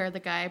just- where the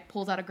guy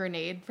pulls out a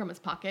grenade from his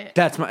pocket.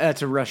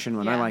 That's a Russian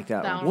one. I Yeah, like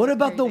that that one. one. What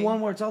about the Crazy.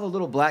 one where it's all the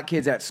little black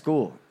kids at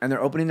school and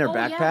they're opening their Oh,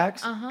 yeah.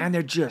 backpacks Uh-huh. and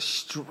they're just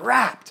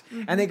strapped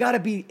and they got to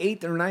be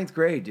 8th or 9th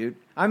grade, dude.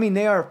 I mean,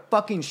 they are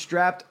fucking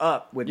strapped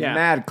up with Yeah.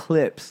 mad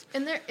clips.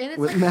 And it's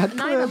With like mad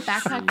not even a clips.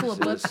 backpack full of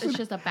books. It's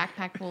just a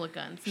backpack full of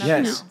guns. Nothing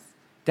Yes. else.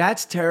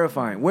 That's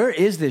terrifying. Where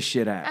is this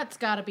shit at? That's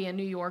got to be in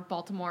New York,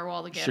 Baltimore,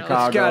 all the ghettos.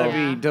 Chicago. It's got to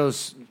Yeah. be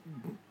those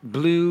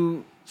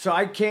blue. So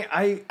I can't.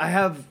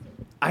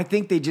 I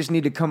think they just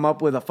need to come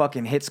up with a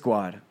fucking hit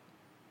squad,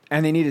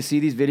 and they need to see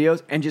these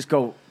videos and just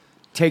go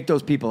take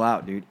those people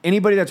out, dude.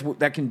 Anybody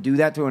that can do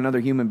that to another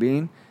human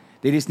being,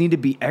 they just need to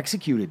be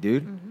executed,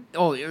 dude.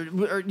 Oh,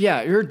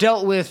 yeah, you're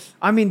dealt with.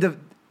 I mean,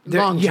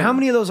 Long how term.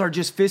 many of those are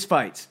just fist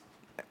fights?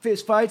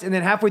 Fist fights, and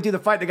then halfway through the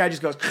fight, the guy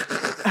just goes.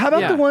 How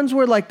about Yeah. the ones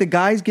where like the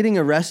guy's getting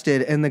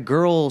arrested and the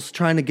girl's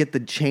trying to get the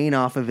chain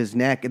off of his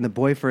neck and the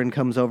boyfriend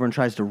comes over and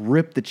tries to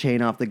rip the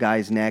chain off the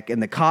guy's neck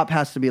and the cop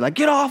has to be like,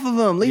 get off of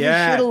him, leave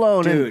Yeah, his shit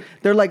alone. dude. And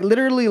they're like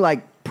literally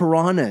like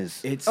piranhas.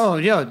 It's Oh,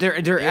 yeah, they're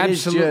it is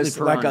absolutely just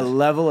like a piranhas.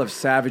 level of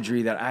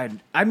savagery that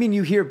I mean,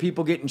 you hear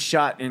people getting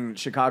shot in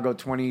Chicago,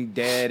 20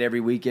 dead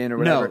every weekend or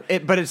whatever. No,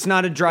 but it's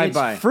not a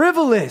drive-by. It's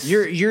frivolous.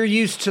 You're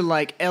used to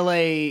like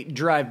L.A.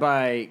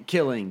 drive-by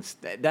killings.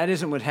 That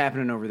isn't what's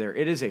happening over there.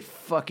 It is a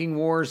fucking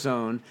war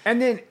zone.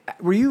 And then,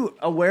 were you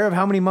aware of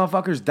how many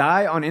motherfuckers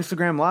die on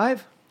Instagram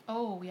Live?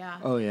 Oh, yeah.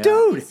 Oh yeah,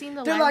 Dude, You seen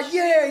the they're live like,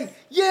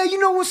 yeah, you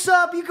know what's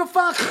up? You can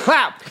fuck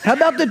clap. How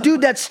about the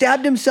dude that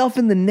stabbed himself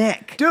in the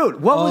neck?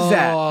 Dude, what was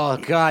that? Oh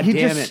god, He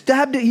damn just it!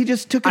 stabbed it. He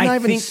just took a I knife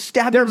and think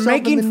stabbed They're himself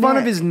in making the fun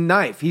neck. of his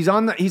knife. He's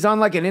on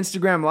like an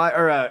Instagram live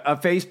or a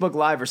Facebook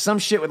live or some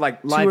shit with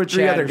like Live two or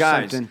three chat other or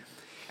guys. something.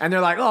 And they're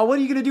like, oh, what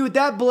are you gonna do with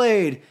that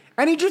blade?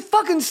 And he just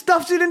fucking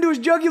stuffs it into his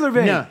jugular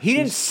vein. No, he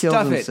didn't He's killed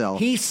stuff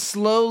himself. it. He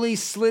slowly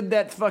slid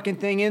that fucking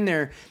thing in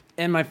there.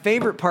 And my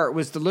favorite part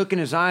was the look in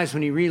his eyes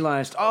when he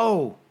realized,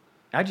 oh,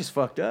 I just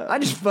fucked up. I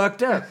just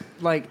fucked up.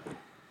 Like,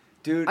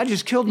 dude, I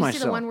just killed You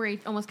myself. see the one where he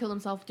almost killed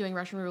himself doing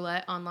Russian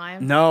roulette on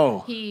live?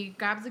 No. He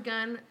grabs a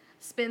gun,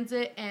 spins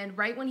it, and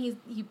right when he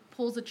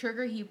pulls the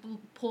trigger, he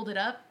pulled it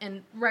up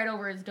and right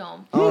over his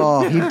dome.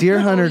 Oh, he deer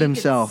So hunted you could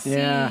himself. See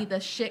Yeah. the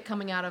shit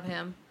coming out of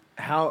him.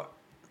 how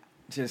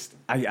just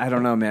I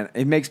don't know, man.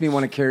 It makes me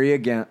want to carry a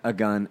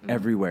gun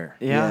everywhere.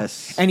 Yeah.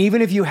 Yes. And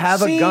even if you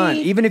have See? a gun,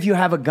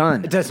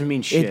 it doesn't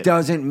mean shit. It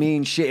doesn't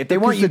mean shit. If they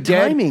Because want you the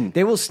dead, timing.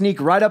 they will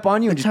sneak right up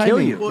on you and The just kill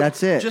timing. you. Well,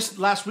 That's it. Just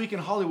last week in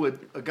Hollywood,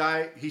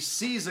 he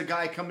sees a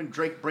guy coming,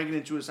 breaking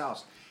into his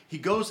house. He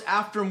goes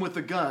after him with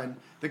a gun.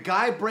 The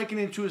guy breaking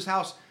into his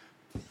house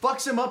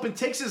fucks him up and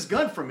takes his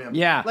gun from him.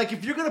 Yeah. Like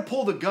if you're gonna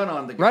pull the gun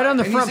on the guy, Right on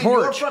the and front he's in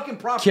your porch. fucking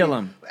property, Kill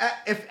him.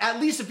 At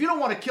least if you don't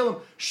want to kill him,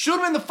 shoot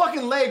him in the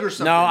fucking leg or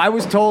something. No, I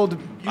was told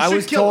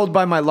should kill him.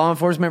 by my law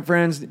enforcement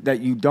friends that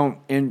you don't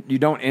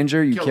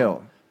injure, you kill.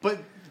 him. But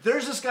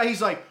there's this guy.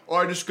 He's like, "Oh,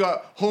 I just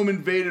got home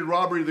invaded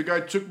robbery. The guy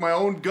took my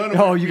own gun."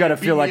 Oh, away you from gotta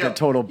me, feel beat like me a up.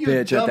 total You bitch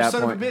at dumb that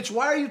son point. Of a bitch.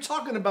 Why are you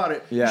talking about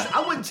it? Yeah.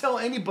 I wouldn't tell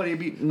anybody. It'd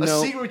be a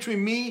No. secret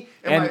between me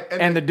And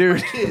and the dude.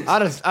 my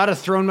kids. I'd have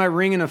thrown my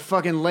ring in a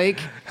fucking lake,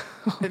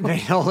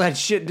 made all that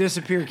shit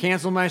disappear,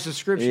 cancel my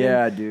subscription.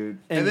 Yeah, dude.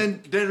 And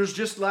then there's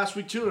just last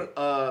week too.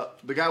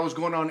 The guy was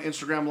going on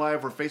Instagram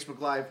Live or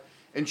Facebook Live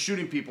and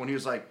shooting people, and he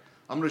was like,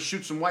 "I'm going to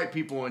shoot some white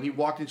people," and he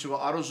walked into an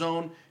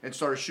AutoZone and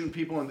started shooting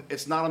people, and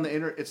it's not on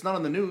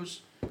the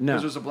news. No.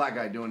 Because there's a black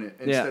guy doing it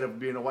instead of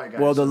being a white guy.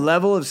 Well, the So-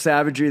 level of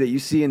savagery that you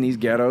see in these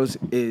ghettos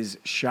is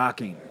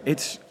shocking.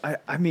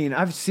 I mean,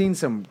 I've seen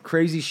some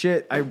crazy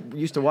shit. I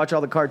used to watch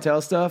all the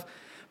cartel stuff,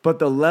 but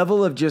the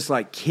level of just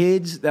like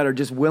kids that are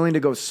just willing to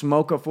go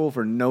smoke a fool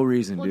for no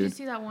reason, Well, did you dude.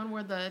 see that one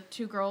where the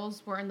two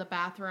girls were in the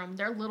bathroom?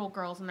 They're little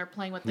girls and they're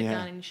playing with the Yeah.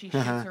 gun and she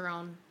shoots her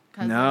own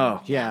cousin.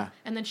 No. Yeah.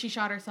 And then she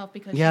shot herself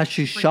because Yeah,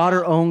 she freaked shot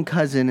her out. own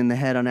cousin in the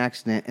head on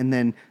accident, and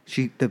then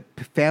the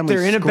family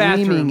They're in a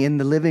screaming bathroom. in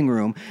the living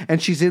room, and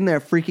she's in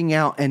there freaking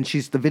out, and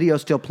the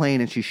video's still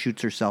playing, and she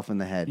shoots herself in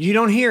the head. You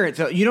don't hear it,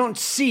 so you don't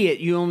see it.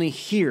 You only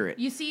hear it.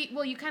 You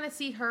kind of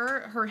see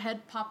her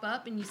head pop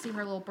up and you see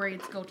her little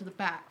braids go to the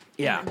back.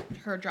 Yeah. And then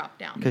her drop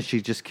down. Because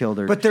she just killed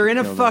her. But they're in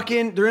a Killed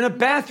her. they're in a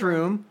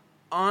bathroom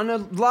on a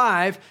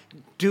live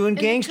doing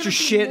it gangster couldn't be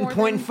shit and more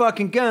pointing than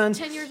fucking guns.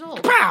 10 years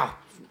old. Pow!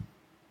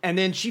 And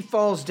then she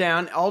falls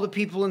down. All the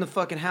people in the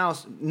fucking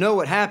house know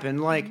what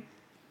happened. Like,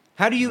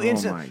 how do you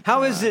my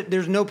how is it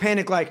there's no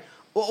panic like,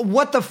 "Well,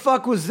 what the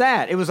fuck was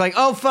that?" It was like,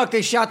 oh fuck,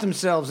 they shot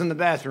themselves in the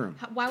bathroom.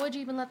 Why would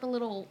you even let the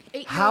little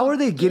 8-year-old How are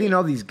they getting kid-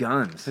 all these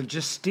guns? They're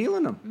just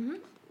stealing them. Mm-hmm.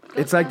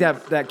 It's like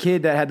that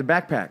kid that had the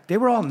backpack. They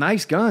were all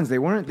nice guns. They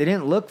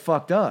didn't look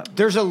fucked up.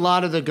 There's a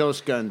lot of the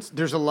ghost guns.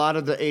 There's a lot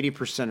of the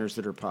 80%ers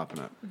that are popping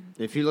up.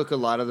 If you look a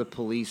lot of the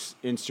police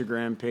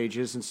Instagram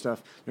pages and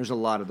stuff, there's a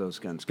lot of those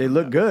guns. They coming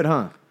look up. good,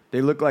 huh?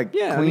 They look like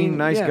Yeah, I clean, mean,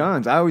 nice yeah.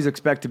 guns. I always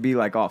expect to be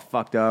like all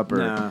fucked up or.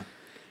 Nah.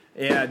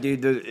 Yeah,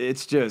 dude.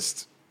 It's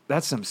just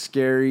that's some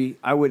scary.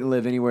 I wouldn't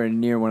live anywhere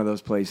near one of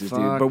those places, dude.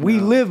 Fuck But we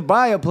no. live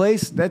by a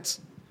place that's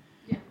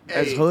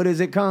as Hey. hood as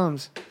it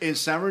comes. In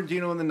San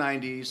Bernardino in the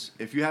 90s,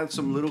 if you had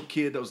some little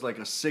kid that was like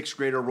a 6th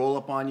grader roll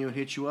up on you and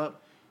hit you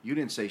up, you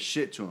didn't say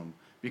shit to him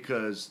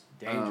because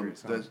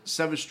Dangerous, huh? the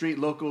 7th Street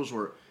locals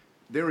were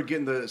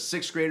getting the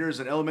 6th graders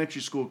and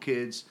elementary school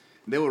kids.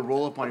 And they would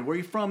roll up on you. Where are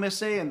you from,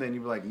 SA? And then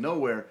you'd be like,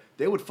 nowhere.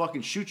 They would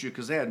fucking shoot you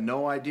because they had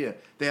no idea.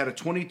 They had a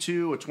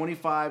 22, a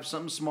 25,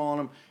 something small on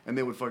them, and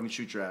they would fucking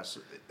shoot your ass.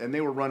 And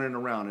they were running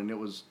around, and it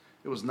was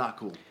not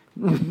cool.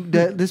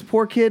 This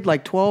poor kid,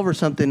 like 12 or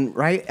something,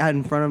 right out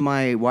in front of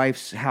my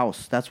wife's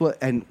house. That's what,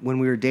 and when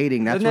we were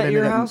dating, that's Isn't what that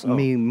ended your up house?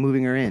 me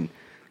moving her in.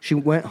 She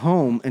went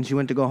home, and she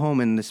went to go home,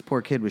 and this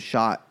poor kid was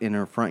shot in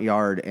her front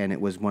yard, and it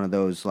was one of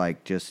those,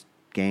 like, just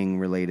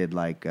gang-related,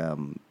 like,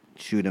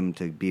 shoot him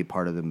to be a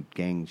part of the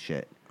gang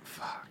shit.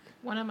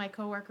 One of my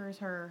coworkers,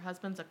 her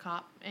husband's a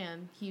cop,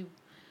 and he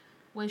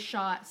was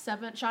shot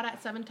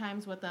at 7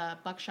 times with a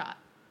buckshot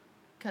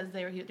because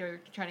they were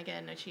trying to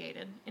get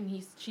initiated.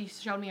 And she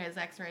showed me his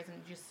X-rays, and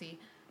you just see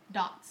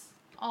dots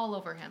all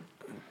over him.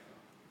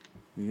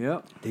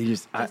 Yep. They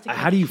just. Just to get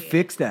How do you initiated.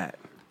 fix that?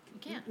 You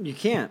can't. You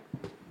can't.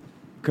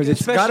 Because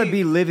it's got to Especially-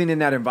 be living in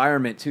that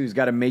environment too. It's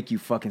got to make you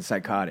fucking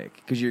psychotic.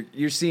 Because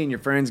you're seeing your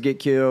friends get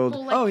killed.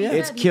 Well, like Oh, he yeah. said,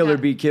 It's he's kill or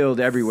got be killed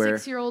everywhere.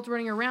 6-year-olds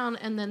running around,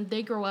 and then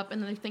they grow up, and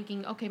then they're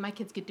thinking, okay, my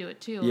kids could do it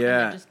too.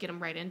 Yeah. And they just get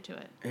them right into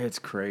it. It's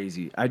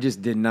crazy. I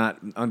just did not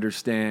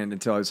understand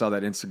until I saw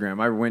that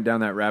Instagram. I went down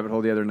that rabbit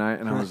hole the other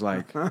night, and I was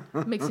like,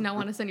 Makes you not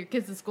want to send your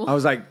kids to school. I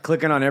was like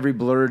clicking on every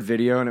blurred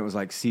video, and it was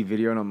like see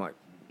video, and I'm like,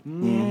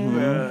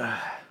 ugh.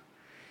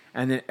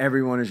 And then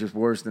everyone is just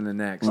worse than the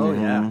next. Oh,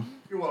 yeah.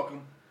 You're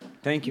welcome.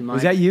 Thank you, Mike.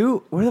 Was that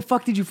you? Where the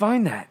fuck did you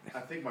find that? I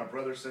think my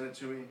brother sent it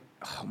to me.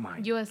 Oh my!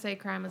 USA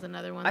Crime is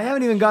another one. I that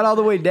haven't even got all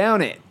the shows way it.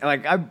 down it.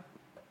 Like I,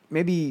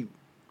 maybe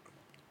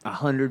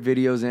 100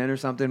 videos in or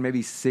something.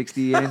 Maybe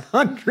 60 in.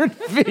 100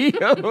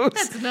 videos?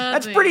 That's That's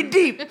nothing. pretty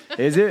deep.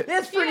 Is it?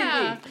 That's pretty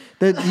Yeah.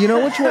 deep. You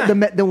know which one?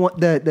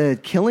 The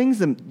killings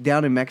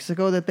down in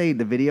Mexico the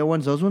video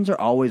ones. Those ones are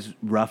always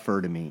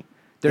rougher to me.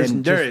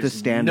 than There just the is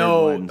standard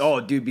no. ones. Oh,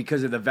 dude,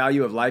 because of the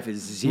value of life is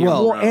zero.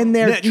 Well, and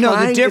they're No, the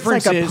trying.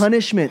 difference it's like a is-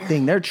 punishment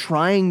thing. They're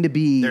trying to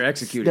be. They're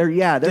executing.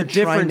 They're The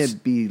trying difference- to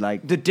be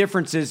like. The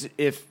difference is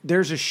if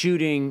there's a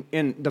shooting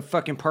in the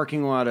fucking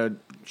parking lot of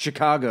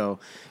Chicago,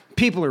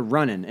 people are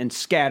running and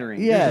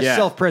scattering. Yes. There's Yeah.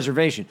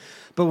 self-preservation.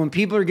 But when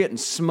people are getting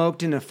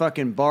smoked in a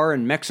fucking bar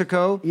in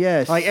Mexico,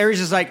 Yes. like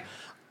Aries is like,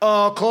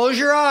 oh, close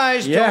your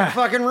eyes, Yeah. don't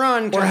fucking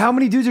run. Or how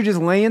many dudes are just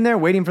laying there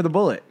waiting for the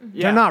bullet?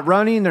 Yeah. They're not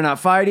running. They're not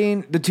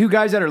fighting. The two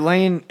guys that are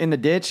laying in the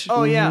ditch.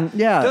 Oh yeah,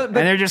 Yeah. Th- and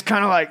but they're just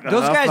kind of like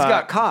those guys fuck.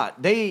 got caught.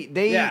 They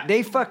Yeah.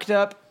 fucked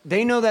up.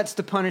 They know that's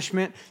the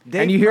punishment. They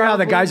And you hear how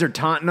the probably- guys are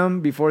taunting them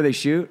before they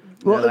shoot.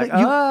 Well, They're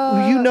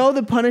like, you know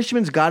the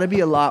punishment's got to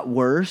be a lot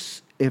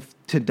worse if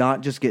to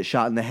not just get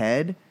shot in the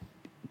head,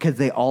 because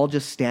they all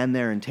just stand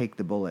there and take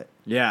the bullet.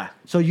 yeah.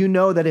 So you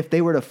know that if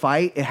they were to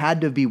fight, it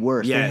had to be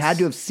worse. They Yes. had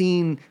to have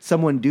seen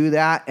someone do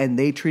that, and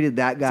they treated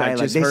that guy like, like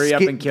just they hurry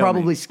up and kill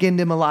probably me. skinned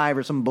him alive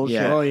or some bullshit.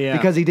 Yeah. Oh, yeah.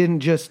 because he didn't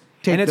just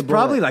take And the it's bullet.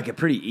 probably like a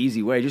pretty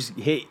easy way. Just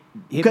hit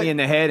Good. me in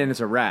the head and it's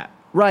a wrap.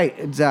 right,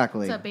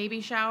 exactly. It's a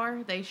baby shower.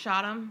 They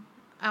shot him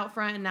out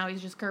front, and now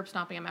he's just curb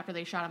stomping him after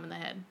they shot him in the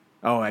head.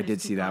 Oh, I They did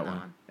just see keep that going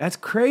one. on. That's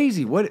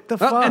crazy. What the Oh,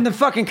 fuck? and the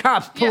fucking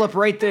cops pull Yeah. up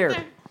right there.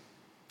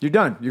 You're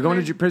done. You're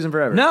going to prison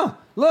forever. No,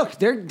 look,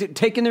 they're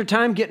taking their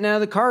time getting out of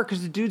the car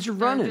because the dudes are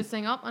They're running. just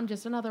saying, oh, I'm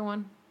just another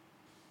one.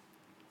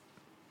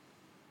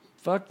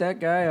 Fuck that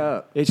guy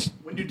up. It's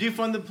When you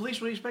defund the police,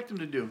 what do you expect them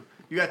to do?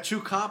 You got 2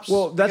 cops.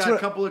 Well, that's you got what-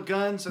 a couple of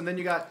guns, and then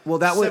you got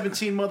That was-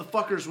 17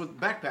 motherfuckers with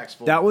backpacks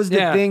full. that was the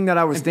Yeah. thing that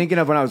I was thinking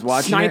of when I was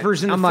watching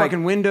Snipers it. in the I'm like,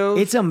 fucking windows.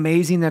 It's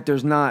amazing that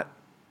there's not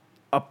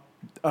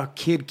a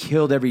kid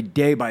killed every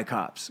day by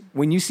cops.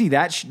 When you see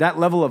that that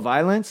level of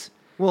violence,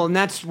 Well, and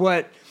that's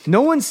what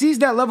no one sees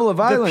that level of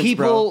violence, the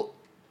people, bro.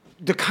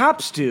 the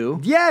cops do.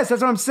 Yes,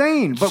 that's what I'm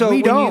saying. But so we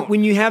when don't.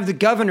 when you have the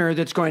governor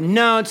that's going,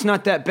 no, it's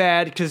not that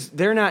bad because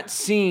they're not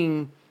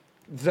seeing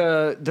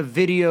the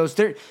videos.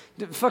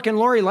 The fucking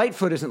Lori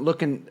Lightfoot isn't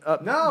looking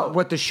up No.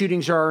 what the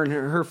shootings are in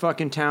her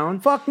fucking town.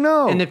 Fuck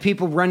no. And the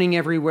people running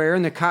everywhere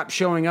and the cops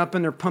showing up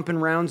and they're pumping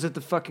rounds at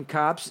the fucking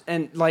cops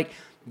and like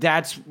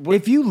that's what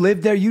If you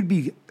lived there, you'd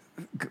be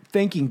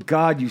thanking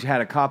God you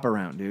had a cop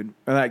around, dude.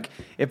 Like,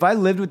 if I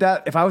lived with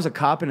that, if I was a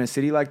cop in a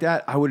city like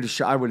that, I would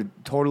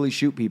totally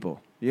shoot people.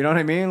 You know what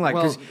I mean? Like,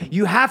 because Well-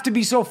 you have to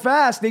be so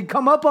fast, they'd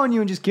come up on you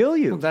and just kill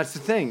you. Well, that's the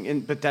thing,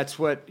 but that's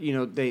what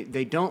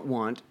they don't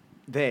want.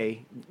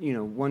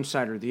 One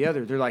side or the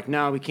other. They're like,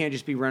 no, we can't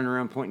just be running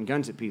around pointing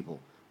guns at people.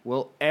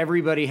 Well,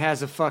 everybody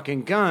has a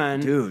fucking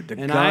gun, Dude, the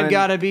and gun- I've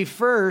got to be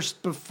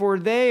first before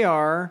they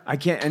are. I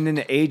can't. And then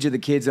the age of the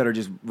kids that are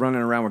just running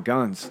around with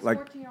guns, This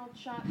like 14-year-old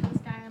shot this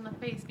guy in the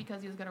face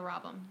because he was going to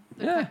rob him.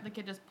 Yeah. The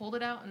kid just pulled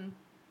it out and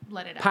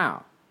let it out.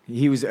 Pow.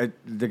 He was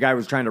the guy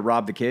was trying to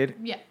rob the kid,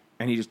 Yeah.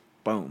 and he just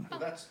boom. Well,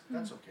 that's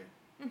okay.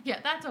 Yeah,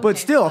 that's okay. But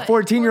still, a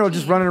 14-year-old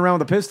just 14. running around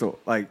with a pistol,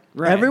 like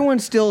Everyone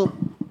still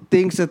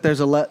thinks that there's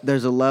a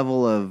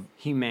level of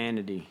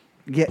Humanity.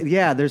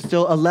 yeah. There's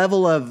still a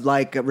level of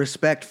like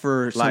respect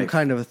for some Life.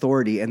 kind of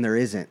authority, and there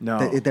isn't.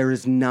 No. There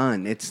is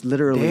none. It's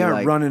literally they are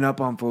like, running up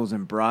on fools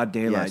in broad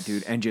daylight, Yes.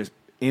 dude, and just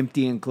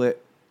emptying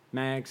clip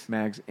Mags.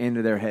 mags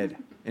into their head,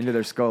 into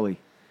their scully.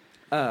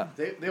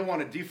 They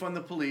want to defund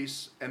the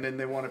police, and then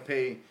they want to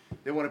pay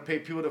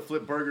people to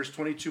flip burgers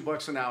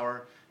 $22 an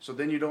hour. So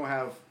then you don't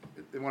have.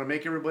 They want to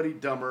make everybody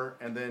dumber,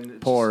 and then it's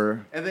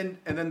Poorer. and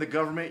then the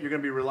government. You're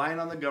going to be relying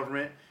on the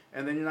government,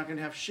 and then you're not going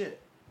to have shit.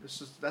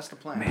 That's the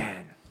plan.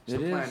 Man, it's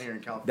the it plan is. here in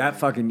California. That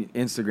fucking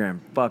Instagram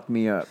fucked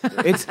me up.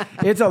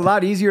 It's a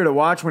lot easier to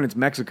watch when it's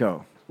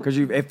Mexico because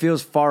it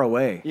feels far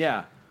away.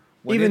 Yeah.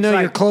 When Even it's though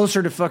like- you're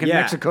closer to fucking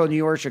Yeah. Mexico than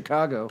you are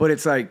Chicago. But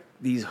it's like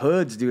these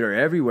hoods, dude, are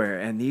everywhere,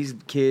 and these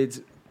kids,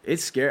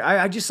 it's scary.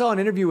 I just saw an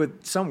interview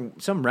with some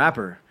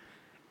rapper,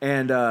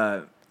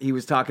 and he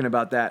was talking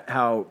about that,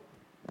 how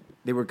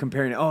they were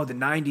comparing, oh, the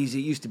 90s, it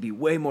used to be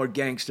way more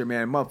gangster,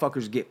 man.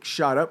 Motherfuckers get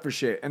shot up for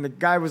shit. And the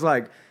guy was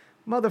like,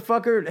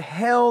 motherfucker,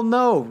 hell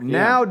no.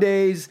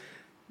 Nowadays,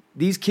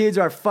 these kids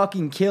are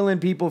fucking killing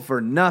people for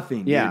nothing.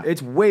 Dude. Yeah.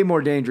 It's way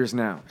more dangerous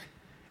now.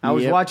 I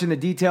was Yep. watching the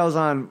details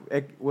on,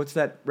 what's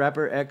that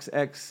rapper,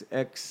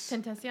 XXX?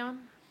 Tentacion.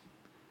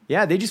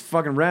 Yeah, they just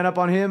fucking ran up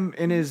on him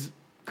in his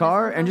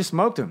car and just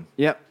smoked him.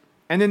 Yep.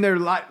 And then they're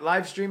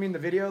live streaming the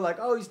video like,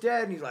 oh, he's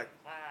dead. And he's like,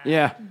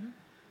 Yeah.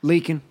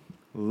 Leaking.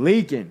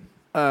 leaking.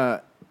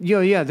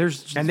 Yeah,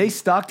 there's... And they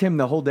stalked him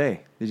the whole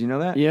day. Did you know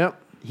that? Yep.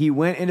 He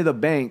went into the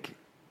bank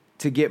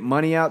to get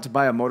money out to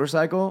buy a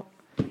motorcycle.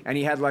 And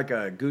he had like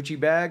a Gucci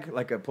bag,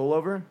 like a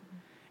pullover.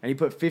 And he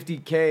put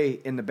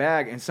 $50K in the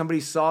bag. And somebody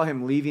saw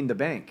him leaving the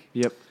bank.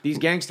 Yep. These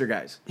gangster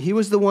guys. he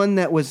was the one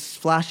that was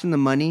flashing the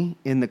money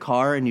in the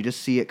car, and you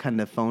just see it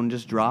kind of phone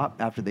just drop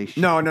after they.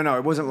 No,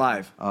 it wasn't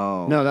live.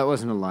 Oh No, that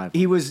wasn't alive.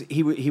 He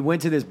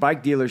went to this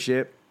bike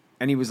dealership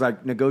and he was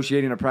like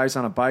negotiating a price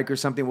on a bike or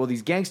something. Well,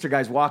 these gangster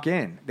guys walk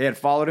in. They had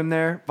followed him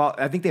there.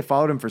 I think they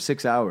followed him for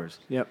 6 hours.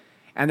 Yep.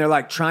 And they're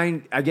like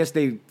I guess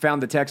they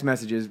found the text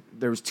messages.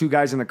 There was 2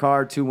 guys in the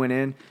car, 2 went in.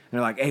 And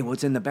they're like, hey,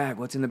 what's in the bag?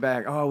 What's in the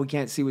bag? Oh, we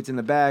can't see what's in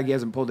the bag. He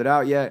hasn't pulled it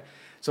out yet.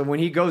 So when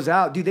he goes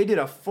out, dude, they did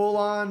a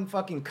full-on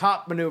fucking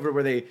cop maneuver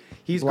where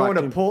he's Blocked going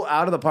to him. pull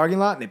out of the parking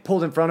lot and they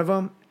pulled in front of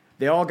him.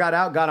 They all got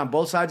out, got on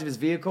both sides of his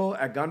vehicle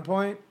at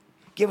gunpoint.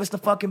 Give us the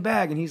fucking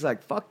bag. And he's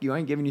like, fuck you, I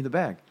ain't giving you the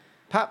bag.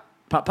 Pop,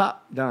 pop,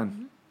 pop, done.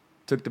 Mm-hmm.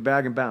 Took the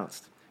bag and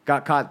bounced.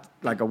 Got caught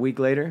like a week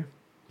later.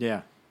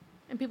 Yeah.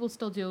 And people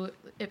still do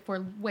it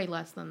for way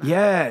less than that.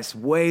 Yes,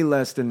 way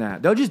less than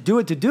that. They'll just do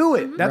it to do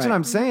it. That's what Right.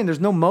 I'm saying.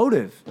 There's no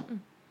motive.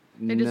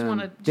 They just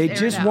want to. They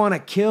just want to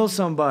kill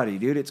somebody,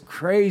 dude. It's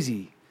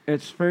crazy.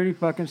 It's pretty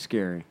fucking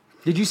scary.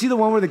 Did you see the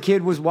one where the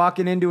kid was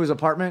walking into his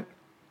apartment?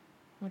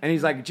 And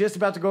he's like just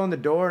about to go in the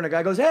door, and the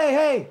guy goes, hey,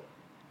 hey.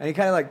 And he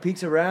kind of like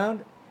peeks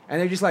around,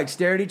 and they just like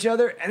stare at each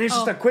other, and it's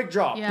just a quick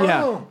draw. Yeah.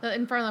 Yeah. Boom.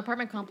 In front of the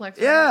apartment complex.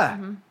 right? Yeah.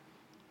 Mhm.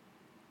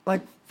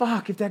 Like,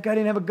 fuck, if that guy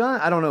didn't have a gun.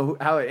 I don't know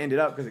how it ended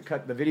up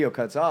because the video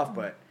cuts off,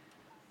 but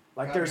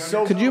like there's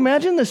so. Could you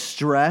imagine the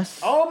stress?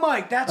 Oh,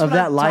 Mike, that's Of what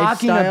that I'm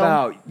talking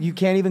lifestyle? about. You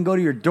can't even go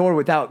to your door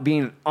without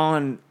being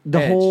on the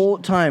edge. whole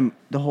time.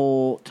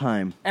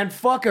 And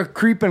fuck a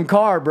creeping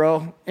car,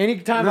 bro.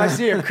 Anytime I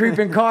see a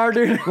creeping car,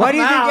 dude. Why do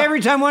you I'm think out. every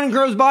time one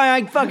goes by,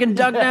 I fucking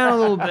duck down a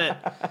little bit?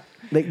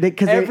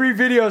 Because Every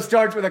video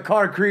starts with a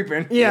car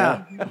creeping?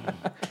 Yeah.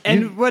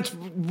 And what's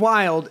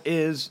wild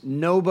is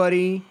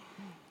nobody,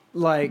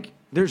 like,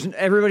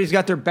 everybody's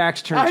got their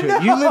backs turned I to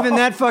it. You live in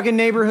that fucking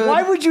neighborhood.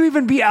 Why would you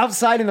even be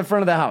outside in the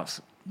front of the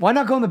house? Why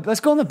not let's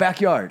go in the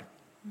backyard.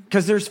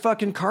 Because there's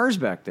fucking cars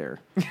back there.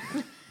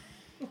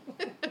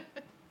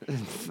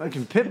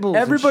 Fucking pit bulls.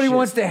 Everybody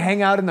wants to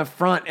hang out in the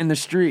front in the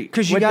street.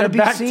 Because you with got to their be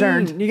back seen.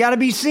 turned. You got to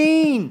be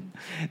seen.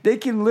 They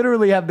can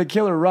literally have the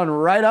killer run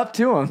right up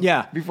to them.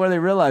 Yeah. Before they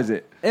realize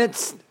it.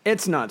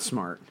 It's not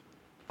smart.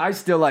 I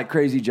still like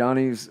Crazy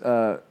Johnny's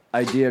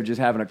idea of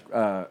just having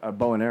a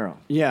bow and arrow.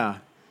 Yeah.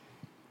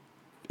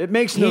 It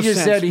makes no He sense.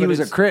 just said he but was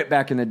a it's- crit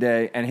back in the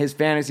day, and his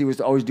fantasy was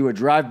to always do a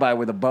drive-by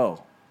with a bow.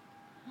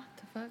 What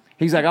the fuck?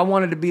 He's like, I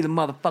wanted to be the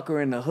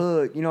motherfucker in the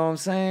hood. You know what I'm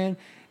saying?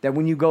 That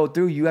when you go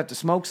through, you have to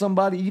smoke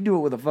somebody. You do it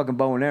with a fucking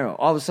bow and arrow.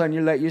 All of a sudden,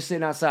 you're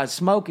sitting outside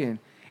smoking,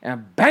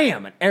 and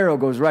bam, an arrow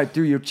goes right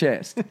through your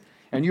chest,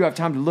 and you have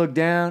time to look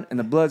down, and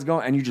the blood's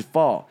going, and you just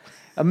fall.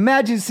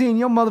 Imagine seeing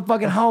your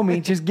motherfucking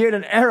homie just get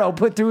an arrow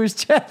put through his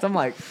chest. I'm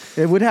like,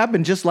 it would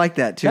happen just like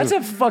that too. that's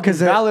a fucking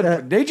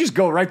valid. They just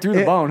go right through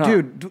the bone, huh?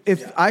 Dude,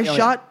 if I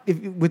shot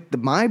with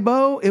my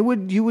bow,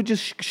 you would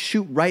just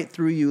shoot right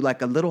through you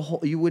like a little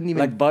hole. You wouldn't even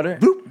Like butter.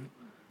 Boop,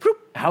 boop.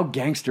 How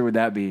gangster would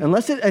that be?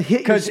 Unless it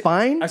hit your 'Cause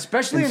spine,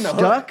 especially and in the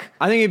stuck. hook.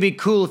 I think it'd be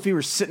cool if you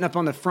were sitting up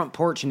on the front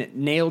porch and it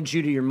nailed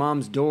you to your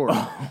mom's door.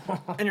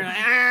 And you're like,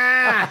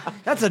 ah!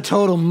 That's a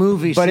total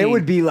movie But scene. it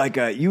would be like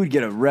you would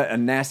get a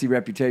nasty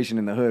reputation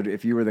in the hood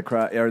if you were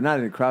or not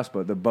in the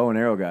crossbow, the bow and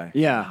arrow guy.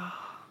 Yeah.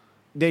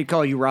 they'd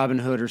call you Robin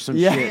Hood or some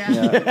Yeah. shit.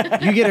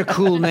 Yeah. You get a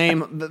cool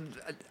name,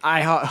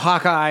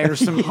 Hawkeye or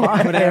some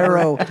whatever.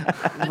 Arrow.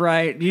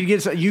 Right? You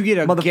get a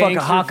Motherfucker, gangster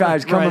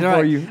Hawkeye's coming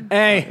for you.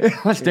 Hey,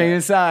 Stay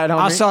inside, homie.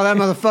 I saw that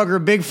motherfucker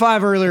at Big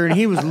Five earlier, and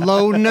he was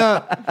loading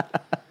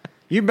up.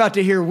 You're about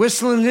to hear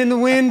whistling in the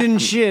wind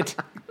and shit.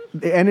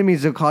 The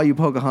enemies will call you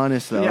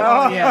Pocahontas, though.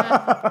 Oh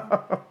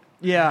yeah,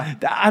 yeah.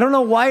 I don't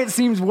know why it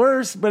seems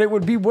worse, but it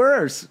would be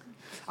worse.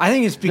 I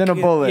think it's because Than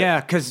a bullet.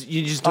 Yeah, because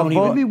you just A don't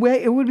bullet? even.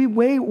 It would be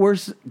way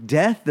worse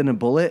death than a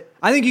bullet.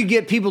 I think you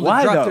get people to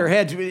Why, drop though? their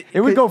heads.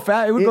 It would go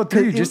fast. It would go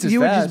through you just as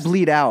you fast. would just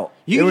bleed out.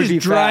 You It can would just be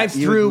drive fast.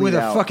 You would through with bleed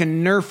a out.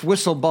 fucking Nerf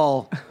whistle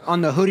ball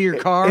on the hood of your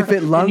car. If it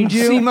and lunged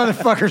you- see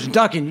motherfuckers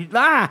ducking.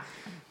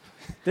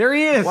 There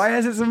he is. Why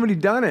hasn't somebody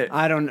done it?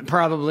 I don't.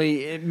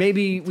 Probably.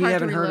 Maybe we hard to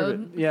haven't heard of it.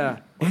 reload. Yeah.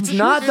 It's sure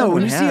not though.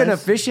 When someone you see an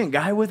has. efficient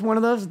guy with one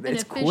of those, An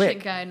it's efficient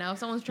quick. guy now. If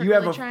someone's You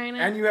have really a trying it.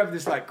 and you have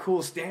this like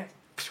cool stance.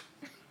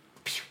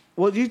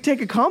 Well, you take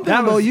a That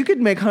compound bow, was- you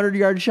could make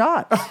 100-yard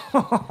shots.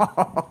 You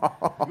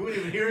wouldn't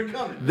even hear it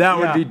coming. That Yeah.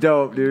 would be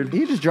dope, dude.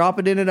 You just drop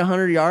it in at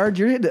 100 yards.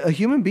 You're hit. A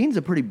human being's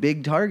a pretty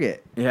big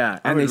target, Yeah,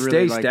 I and they would stay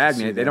really like to see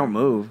stagnant. They that. don't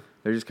move.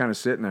 They're just kind of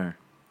sitting there.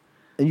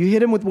 and you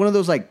hit him with one of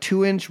those like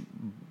 2-inch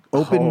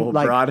open Oh,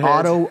 like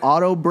broadheads?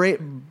 auto break.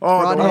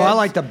 Oh, the I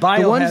like the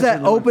the ones that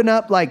biohazard one. open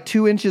up like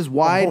 2 inches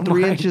wide, Oh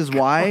 3 my inches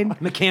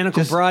wide.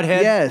 Mechanical Just-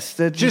 broadhead. Yes,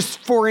 that Just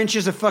 4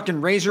 inches of fucking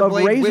razor a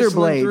blade. razor whistling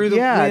blade. Through the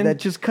Yeah, wind. that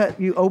just cut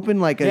you open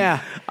like a. Yeah.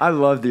 I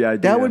love the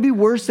idea. That would be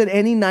worse than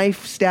any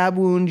knife stab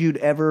wound you'd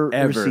ever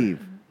receive.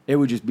 It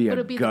would just be Would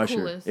a it be the gusher.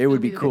 coolest? It would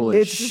It'd be be the cool as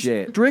It's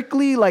shit.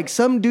 strictly like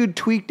some dude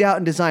tweaked out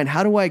and designed.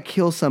 How do I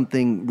kill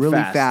something really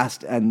Fast.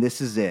 fast? And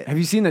this is it. Have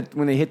you seen that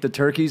when they hit the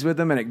turkeys with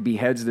them and it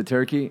beheads the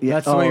turkey? Yeah.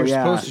 That's the way Oh, you're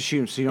yeah. supposed to shoot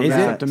them, so you don't Is mess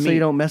it? up the So meat. you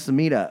don't mess the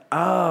meat up.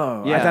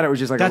 Oh, I thought it was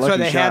just like That's a lucky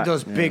why they shot. had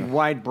those big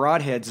wide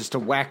broadheads, is to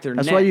whack their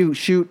That's neck. why you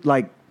shoot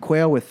like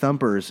quail with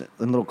thumpers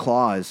and little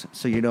claws,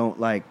 so you don't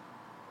like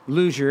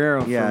lose your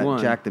arrow for one.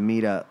 jack the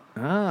meat up.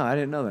 Ah, I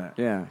didn't know that.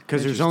 Yeah,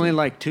 because there's only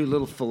like 2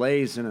 little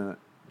fillets in a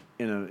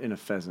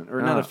pheasant, or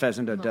not Ah. a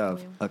pheasant, a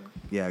dove. Dove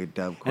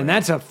quail. And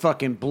that's a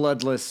fucking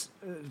bloodless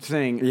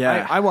thing.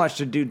 Yeah. I watched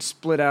a dude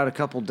split out a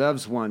couple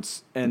doves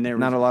once, and there was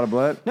Not a lot of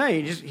blood. No,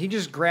 he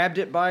just grabbed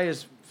it by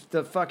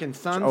the fucking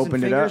thumbs and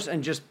opened it up. fingers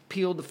and just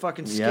peeled the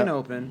fucking skin Yep.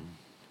 open.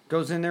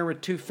 Goes in there with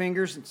 2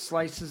 fingers and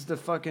slices the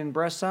fucking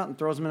breasts out and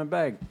throws them in a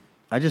bag.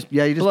 you just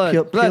Blood-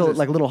 peel bloodless.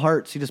 like little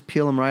hearts. You just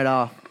peel them right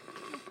off.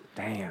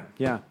 Damn.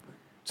 Yeah.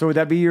 So would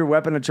that be your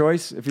weapon of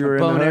choice if you were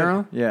in bow the and hood?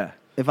 arrow? Yeah.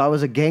 If I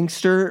was a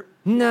gangster,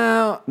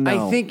 No, I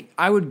No. think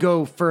I would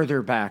go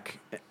further back,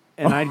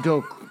 and I'd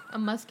go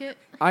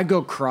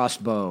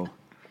crossbow.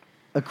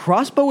 a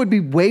crossbow would be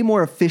way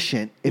more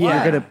efficient if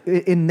Yeah. you're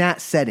gonna in that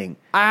setting.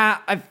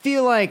 I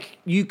feel like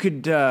you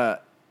could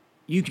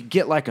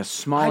get like a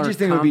smaller. I just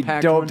think it would be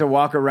compact dope one. to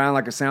walk around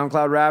like a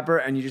SoundCloud rapper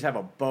and you just have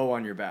a bow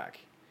on your back.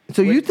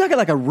 So you took it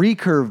like a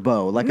recurve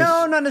bow, like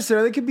No, not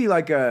necessarily. It could be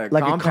like a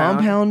a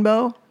compound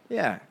bow.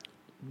 Yeah.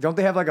 Don't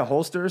they have like a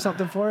holster or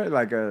something for it?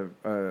 Like a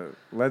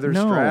leather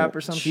No. strap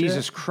or something?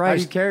 Jesus How do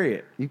Christ. you carry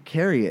it? You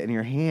carry it in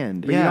your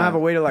hand. But you don't have a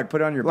way to like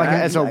put it on your like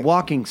back? as a like-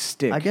 walking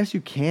stick. I guess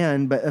you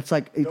can, but it's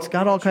like it's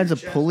got all kinds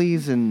of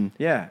pulleys and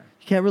Yeah.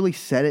 you can't really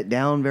set it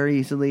down very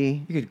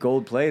easily. You could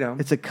gold plate them.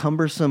 It's a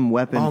cumbersome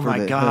weapon. Oh for my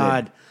the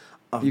god. hood.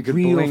 A You could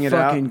real bling it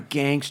out. fucking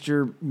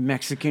gangster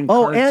Mexican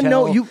Oh, cartel. and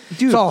no, dude.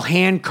 It's all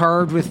hand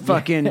carved with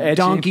fucking Etching.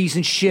 donkeys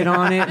and shit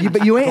on it.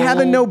 But you ain't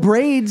having no Gold.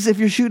 braids if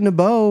you're shooting a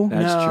bow.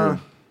 That's No. true.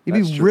 You'd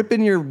That's be true.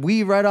 ripping your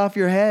weave right off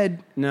your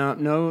head. No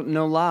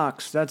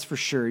locks. That's for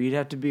sure. You'd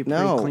have to be a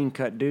pretty No. clean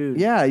cut dude.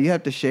 Yeah, you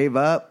have to shave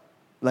up.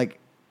 Like,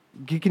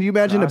 can you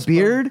imagine Crossbow? a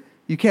beard?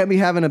 You can't be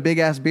having a big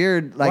ass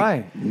beard. Like,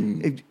 Why?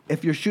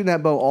 If you're shooting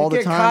that bow all You the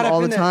get caught time, up all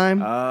the in it.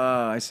 time, Oh,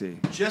 I see.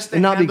 Just a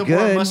And not be handlebar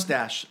good.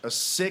 mustache, a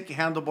sick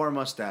handlebar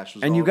mustache.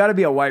 Was And you all- got to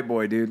be a white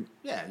boy, dude.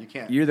 yeah, you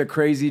can't. You're the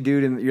crazy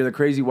dude, and you're the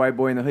crazy white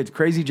boy in the hood. It's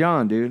Crazy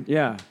John, dude.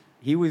 Yeah.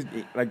 He was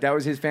like that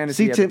was his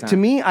fantasy. see, at to, the time. to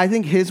me, I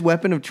think his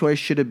weapon of choice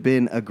should have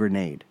been a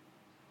grenade.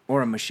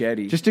 or a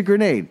machete. Just a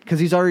grenade, because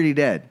he's already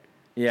dead.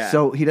 Yeah.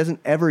 So he doesn't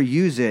ever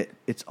use it.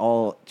 It's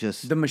all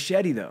just the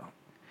machete, though.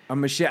 A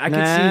machete. I could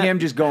Nah. see him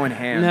just going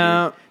ham.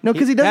 No. dude. no,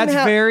 because he doesn't That's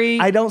have. very-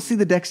 I don't see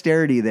the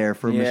dexterity there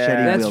for Yeah. machete.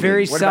 That's wielding.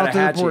 very What south about of a the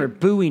hatchet? border.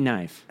 Bowie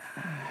knife.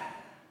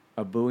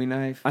 A Bowie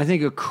knife. I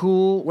think a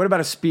cool What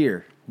about a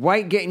spear?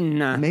 white getting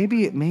nah.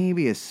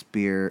 maybe a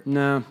spear.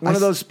 No. One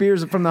of those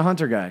spears from the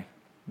hunter guy.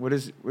 What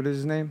is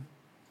his name?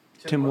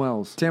 Tim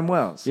Wells. Tim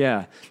Wells.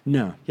 Yeah.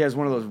 No. He has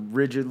one of those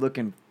rigid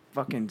looking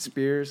fucking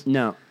spears.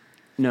 No.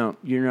 No.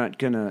 You're not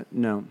gonna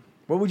no.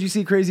 What would you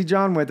see Crazy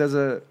John with as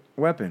a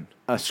weapon?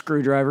 A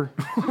screwdriver.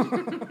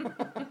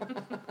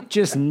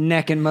 Just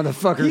necking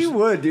motherfuckers. He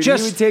would, dude.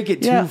 Just he would take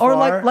it too Yeah, far. or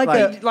like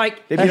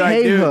like they'd a be like,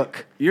 hay dude,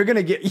 hook. you're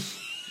gonna get.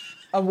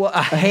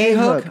 A hay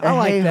hook? I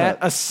like hay that. hook.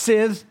 A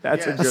sieve?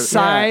 That's Yeah. a A good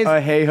scythe?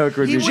 A hay hook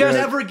would He be would good.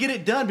 never get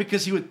it done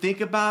because he would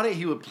think about it.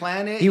 He would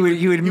plan it. He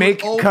would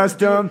make overdo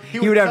custom. it.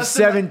 He would have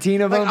custom-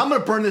 17 of like, them. I'm going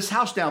to burn this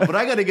house down, but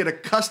I got to get a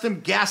custom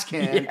gas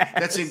can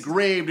that's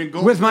engraved and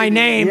gold With my plated.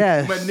 name.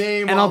 Yes. My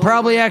name. And I'll all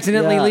probably over it.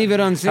 accidentally Yeah. leave it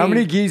unseen. How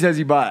many geese has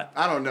he bought?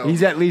 I don't know.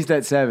 He's at least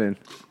at 7.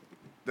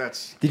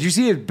 That's Did you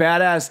see his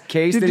badass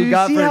case Did that he you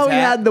got see for how his he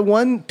hat? had the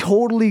one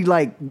totally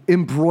like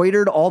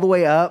embroidered all the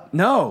way up?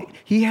 No.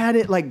 He had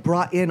it like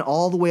brought in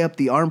all the way up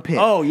the armpit.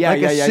 Oh, yeah,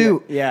 like yeah, a yeah,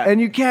 suit. yeah.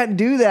 And you can't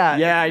do that.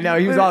 Yeah, I know.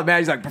 He was all mad.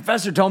 He's like,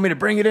 Professor told me to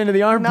bring it into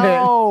the armpit.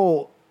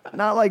 No,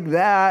 not like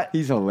that.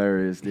 He's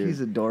hilarious, dude. He's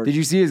a dork. Did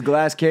you see his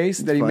glass case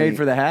that he funny. made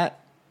for the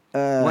hat?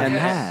 What And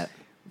hat?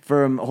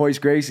 From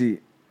Hoist Gracie.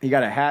 He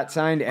got a hat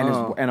signed and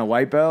Oh. and a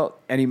white belt,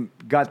 and he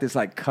got this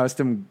like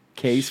custom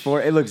case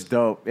for it. It looks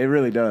dope. It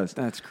really does.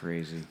 That's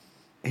crazy.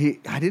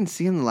 I didn't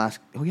see him the last.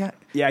 Oh yeah.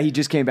 Yeah, he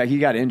just came back. He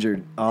got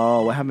injured.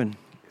 Oh, what happened?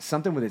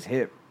 Something with his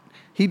hip.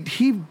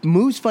 He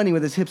moves funny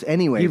with his hips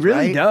anyway. He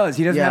really right? does.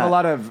 He doesn't have a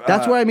lot of,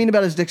 That's what I mean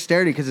about his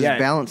dexterity because his Yeah,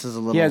 balance is a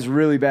little. He has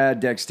really bad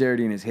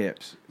dexterity in his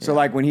hips. So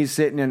like when he's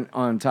sitting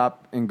on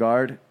top in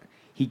guard,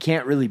 he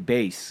can't really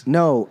base.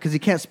 No, because he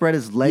can't spread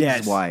his legs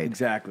Yes, wide.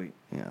 exactly.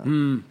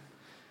 Yeah,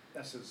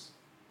 that's his.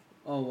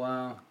 Oh,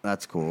 wow.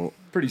 that's cool.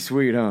 Pretty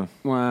sweet, huh?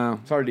 Wow.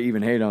 It's hard to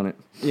even hate on it.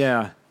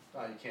 Yeah.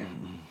 Oh, you can't.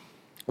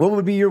 What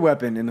would be your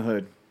weapon in the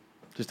hood?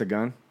 Just a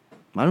gun?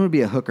 Mine would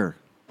be a hooker.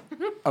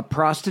 A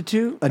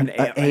prostitute? An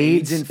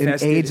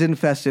AIDS-infested-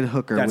 AIDS-infested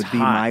hooker That's would be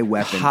hot. my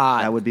weapon.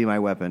 Hot. That would be my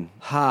weapon.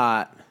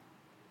 Hot.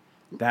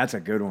 That's a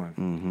good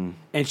one.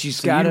 And she's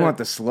So got you to want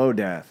the slow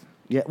death.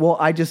 Yeah. Well,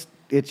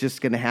 it's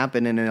just going to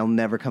happen, and it'll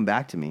never come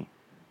back to me.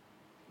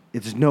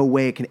 There's no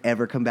way it can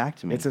ever come back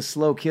to me. It's a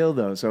slow kill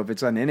though, so if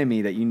it's an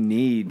enemy that you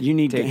need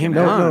to him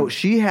out- gone. No,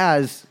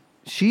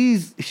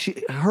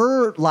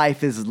 her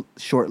life is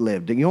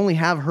short-lived. You only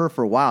have her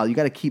for a while. You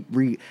got to keep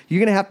you're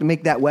going to have to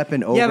make that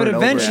weapon over. Yeah, but and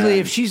over eventually, again.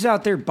 if she's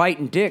out there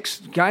biting dicks,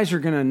 guys are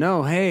gonna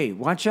know. Hey,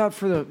 watch out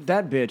for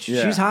that bitch.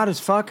 Yeah. She's hot as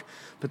fuck,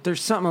 but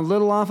there's something a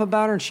little off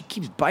about her, and she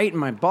keeps biting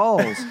my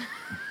balls,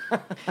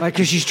 like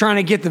because she's trying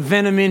to get the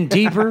venom in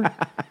deeper.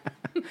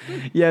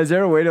 Yeah, is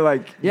there a way to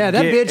like Yeah,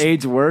 that get bitch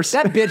AIDS worse?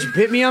 That bitch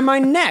bit me on my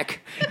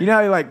neck. You know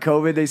how like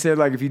COVID, they said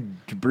like if you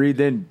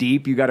breathe in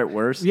deep, you got it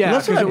worse. Yeah,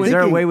 That's what 'cause I'm it was- Is there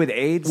a thinking. way with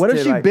AIDS? What if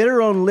to, she like- bit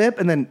her own lip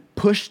and then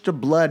pushed the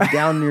blood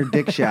down your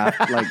dick shaft?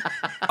 Like,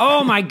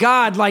 Oh my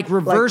god, like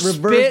reverse,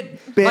 reverse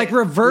spit, bit. like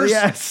reverse,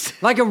 Yes.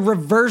 like a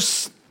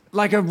reverse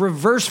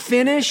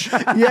finish.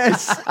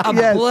 yes, A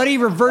yes. bloody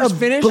reverse A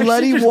finish.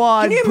 bloody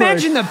wad Can you push.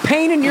 imagine the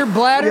pain in your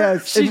bladder?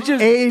 Yes, She's an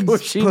just AIDS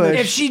pushing push.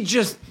 if she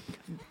just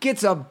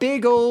gets a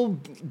big old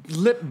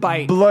lip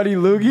bite, bloody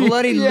loogie?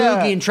 bloody Yeah.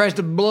 loogie, and tries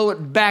to blow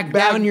it back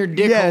down your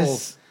dick yes. hole.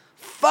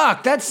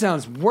 Fuck, that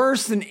sounds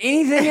worse than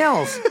anything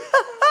else.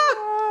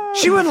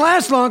 She wouldn't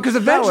last long because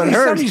eventually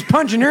hurt. somebody's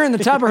punching her in the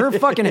top of her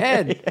fucking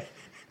head.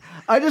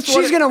 I just She's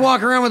wanna- gonna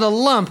walk around with a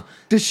lump.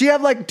 Does she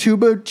have like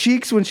tuba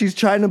cheeks when she's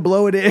trying to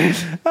blow it in?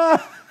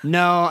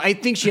 No, I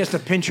think she has to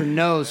pinch her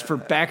nose for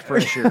back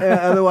pressure.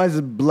 Otherwise,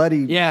 it's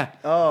bloody. Yeah.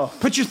 Oh.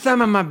 Put your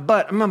thumb on my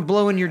butt. I'm gonna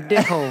blow in your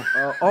dick hole.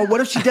 Oh, what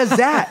if she does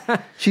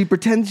that? She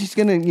pretends she's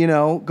gonna,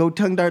 go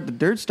tongue dart the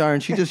Dirt Star,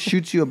 and she just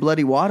shoots you a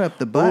bloody wad up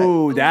the butt.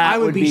 Ooh, that I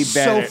would be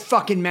better. so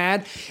fucking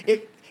mad.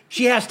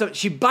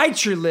 She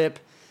bites your lip,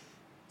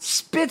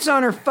 spits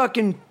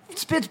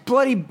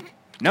bloody.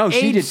 No,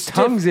 she AIDS just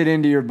tongues it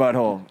into your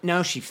butthole.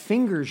 No, she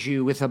fingers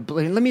you with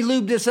let me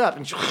lube this up.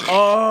 And,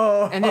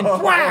 Oh, and then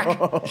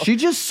whack. She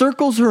just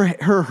circles her lip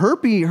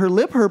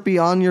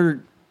herpy on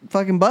your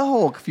fucking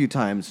butthole a few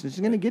times.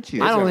 She's gonna get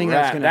you. I don't think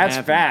that's gonna That's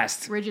happen.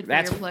 fast. Rigid for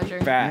That's your pleasure.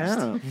 Fast.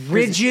 Yeah.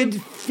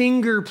 Rigid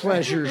finger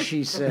pleasure,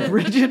 she said.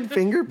 Rigid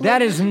finger.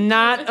 That is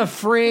not a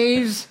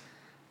phrase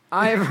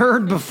I've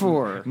heard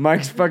before.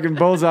 Mike's fucking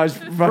bullseye's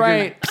fucking.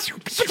 Right.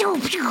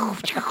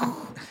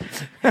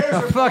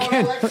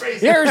 Fucking,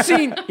 you ever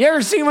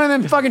seen one of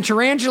them fucking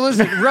tarantulas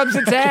that rubs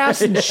its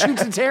ass and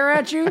shoots its hair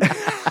at you?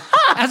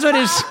 That's what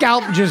his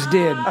scalp just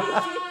did.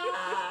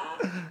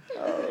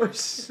 Oh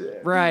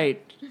shit.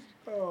 Right.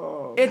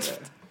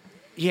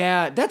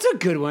 Yeah, that's a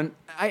good one.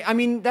 I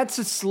mean, that's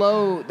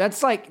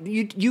like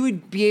you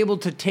would be able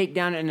to take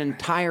down an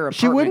entire apartment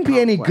She wouldn't be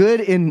any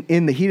complex. good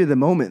in the heat of the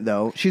moment,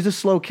 though. She's a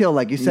slow kill,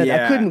 like you said. I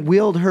Yeah. couldn't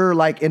wield her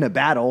like in a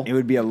battle. It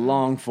would be a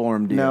long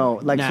form deal. No,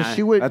 like Nah, so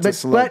she would. that's a but,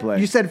 slow but play.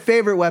 you said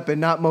favorite weapon,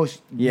 not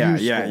most Yeah,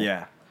 useful.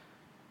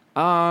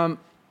 yeah.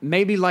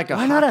 Maybe like a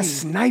Why not a hockey-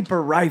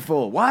 sniper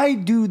rifle? Why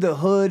do the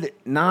hood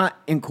not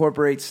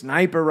incorporate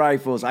sniper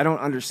rifles? I don't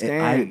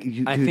understand. I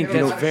dude, think you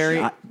know, that's very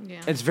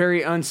Yeah. it's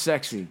very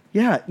unsexy.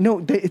 Yeah,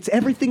 no, it's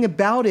everything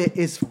about it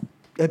is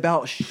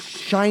about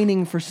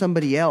shining for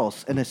somebody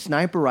else, and a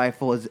sniper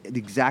rifle is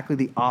exactly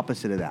the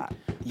opposite of that.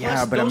 yeah,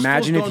 Plus, but those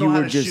imagine fools if don't you know how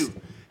were to just.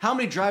 shoot. How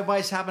many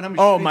drive-bys happen? How many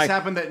Oh, shootings my-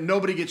 happen that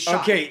nobody gets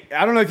shot? Okay,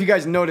 I don't know if you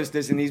guys noticed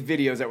this in these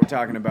videos that we're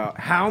talking about.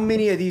 How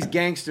many of these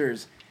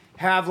gangsters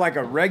have like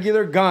a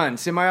regular gun,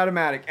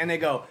 semi-automatic, and they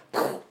go,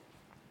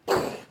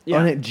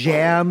 and it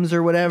jams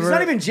or whatever. It's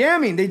not even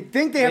jamming. They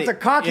think they have to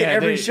cock it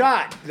every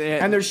shot.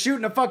 And they're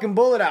shooting a fucking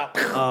bullet out.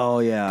 Oh,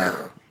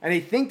 yeah. And they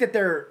think that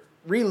they're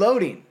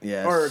reloading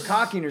Yes. or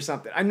cocking or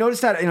something. I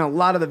noticed that in a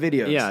lot of the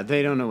videos. Yeah,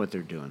 they don't know what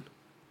they're doing.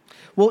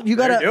 Well, you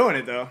They're gotta. doing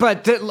it, though.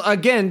 But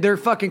again, they're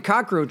fucking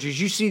cockroaches.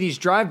 You see these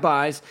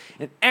drive-bys,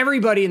 and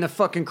everybody in the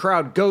fucking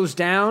crowd goes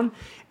down,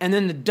 and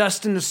then the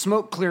dust and the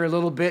smoke clear a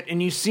little bit,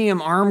 and you see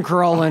them arm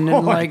crawling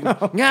and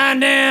God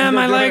damn,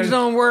 my legs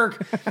don't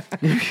work.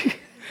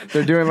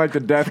 They're doing like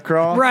the death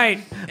crawl. Right.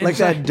 Like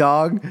that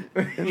dog.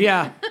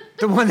 Yeah.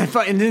 The one that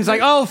and then it's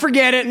like, oh,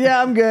 forget it.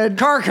 Yeah, I'm good.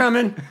 Car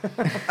coming.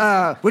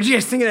 What'd you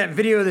guys think of that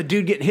video of the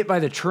dude getting hit by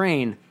the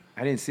train?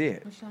 I didn't see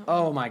it.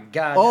 Oh my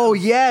God. Oh,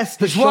 yes.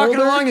 The He's walking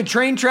shoulder. along a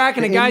train track,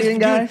 and The a guy's Indian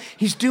doing, guy?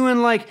 he's doing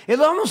like, it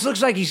almost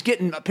looks like he's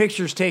getting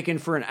pictures taken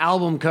for an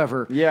album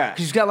cover. Yeah. 'Cause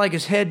he's got like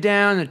his head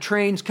down, the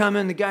train's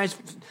coming, the guy's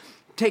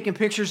taking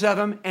pictures of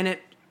him, and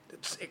it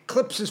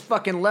clips his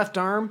fucking left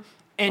arm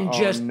and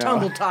just no.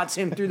 tumble tots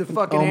him through the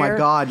fucking Oh, air. my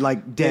God.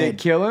 Like, Did dead. it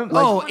kill him?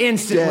 Oh,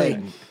 instantly.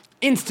 dead.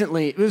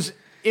 Instantly.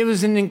 It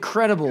was an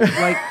incredible,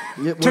 like,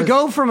 It to was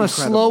go from a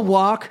incredible. slow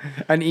walk,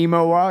 An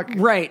emo walk?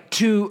 right,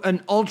 to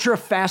an ultra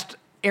fast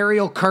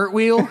aerial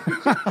cartwheel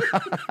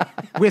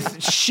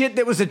with shit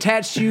that was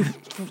attached to you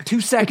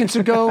 2 seconds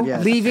ago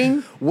Yes.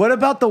 leaving. What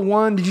about the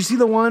one? Did you see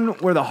the one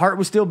where the heart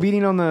was still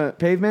beating on the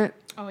pavement?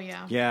 Oh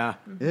yeah. Yeah.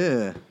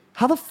 Ugh.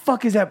 How the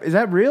fuck is that? Is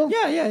that real?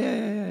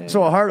 Yeah.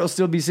 So a heart will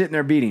still be sitting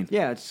there beating.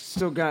 Yeah, it's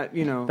still got,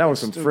 That was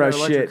it's some still fresh got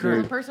electric shit,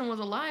 current. The person was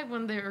alive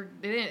when they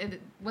didn't.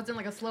 It wasn't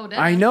like a slow death.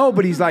 I know,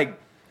 but he's like,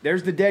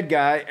 there's the dead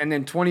guy, and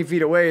then 20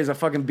 feet away is a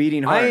fucking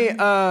beating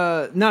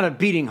heart. Not a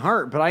beating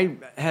heart, but I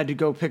had to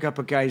go pick up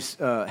a guy's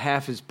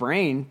half his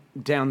brain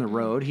down the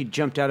road. He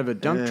jumped out of a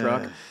dump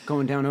truck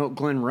going down Oak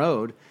Glen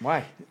Road.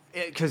 Why?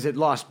 Because it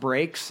lost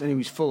brakes and he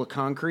was full of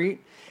concrete,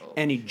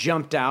 and he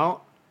jumped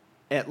out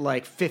at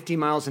like 50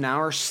 miles an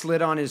hour,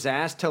 slid on his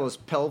ass till his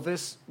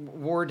pelvis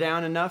wore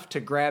down enough to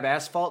grab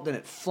asphalt. Then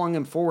it flung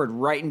him forward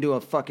right into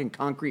a fucking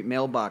concrete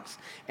mailbox,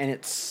 and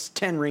it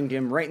 10-ringed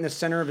him right in the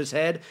center of his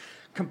head.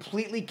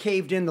 Completely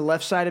caved in the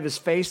left side of his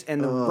face,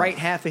 and the right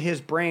half of his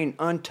brain,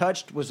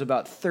 untouched, was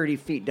about 30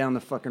 feet down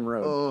the fucking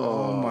road.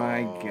 Oh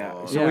my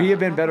god! So Yeah. would he have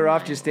been better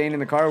off just staying in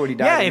the car? Or would he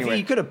die Yeah, anyway? if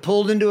he could have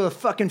pulled into a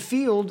fucking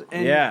field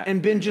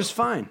and been just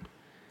fine.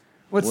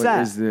 What's What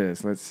that? is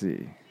this? Let's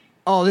see.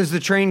 Oh, this is the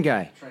train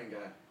guy.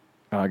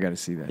 Oh, I got to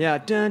see that. Yeah,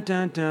 dun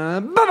dun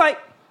dun. Bye bye.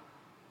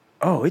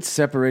 Oh, it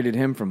separated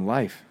him from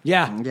life.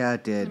 Yeah, Yeah,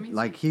 it did.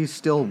 Like, he's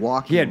still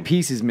walking. He had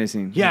pieces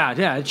missing. yeah,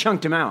 it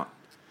chunked him out.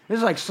 It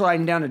was like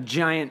sliding down a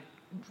giant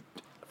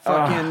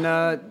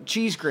fucking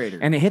cheese grater.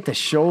 And it hit the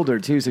shoulder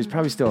too, so he's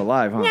probably still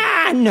alive, huh?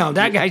 Ah, no,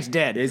 that guy's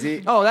dead. Is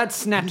he? Oh, that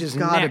snapped his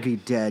Gotta neck. be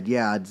dead.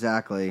 Yeah,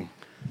 exactly.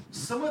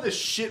 Some of the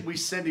shit we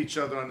send each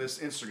other on this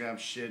Instagram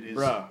shit is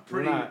Bro,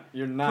 pretty,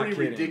 you're not pretty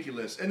kidding.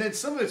 ridiculous. And then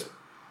some of it's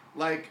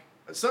like,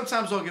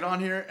 sometimes I'll get on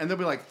here and there'll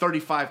be like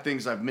 35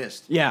 things I've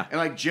missed. Yeah. And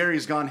like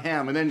Jerry's gone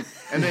ham, and then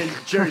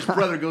Jerry's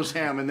brother goes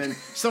ham, and then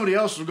somebody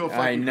else will go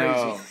fucking know.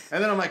 crazy.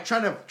 And then I'm like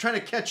trying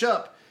to catch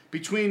up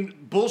between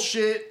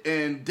bullshit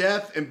and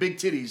death and big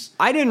titties.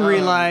 I didn't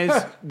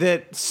realize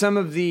that some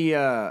of the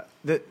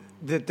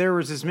that there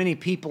was as many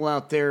people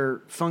out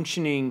there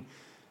functioning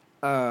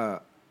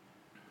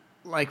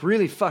like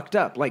really fucked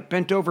up, like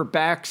bent over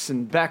backs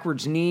and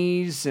backwards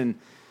knees and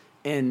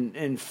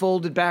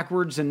folded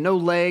backwards and no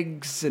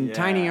legs and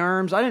tiny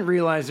arms. I didn't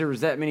realize there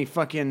was that many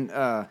fucking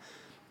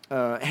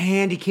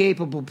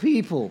handicapable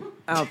people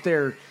out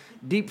there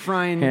deep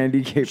frying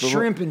Handicapable.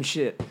 shrimp and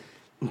shit.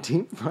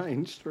 Deep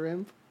fried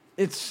shrimp.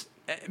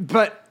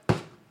 But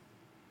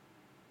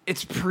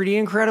it's pretty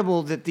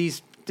incredible that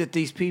these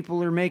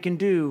people are making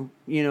do,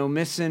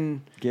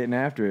 missing Getting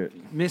after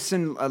it.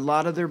 missing a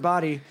lot of their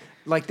body,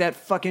 like that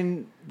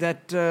fucking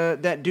that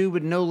dude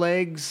with no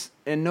legs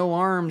and no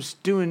arms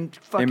doing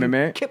fucking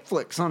MMA? kick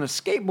flicks on a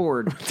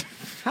skateboard.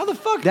 How the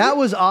fuck? That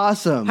was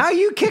awesome. how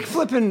you kick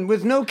flipping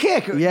with no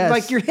kick? Yes.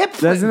 Like your hip Doesn't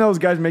flipping. those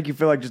guys make you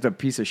feel like just a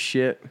piece of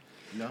shit?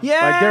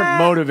 Yeah, Like they're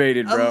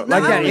motivated, bro.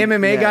 Like that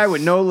MMA guy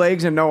with no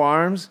legs and no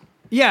arms.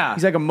 Yeah,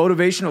 He's like a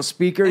motivational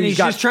speaker. And He's he's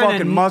got just trying fucking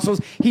to- muscles.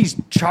 He's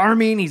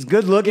charming. He's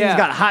good looking. Yeah. He's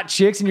got hot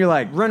chicks, and you're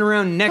like, run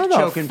around neck how the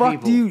choking fuck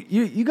people. do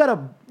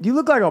you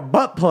look like a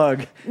butt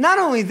plug. Not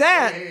only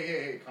that,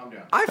 Hey, calm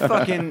down. I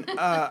fucking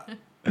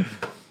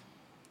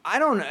I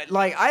don't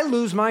like. I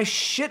lose my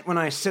shit when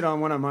I sit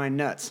on one of my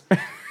nuts.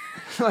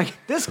 Like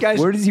this guy's.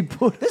 Where does he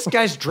put it? This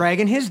guy's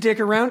dragging his dick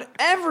around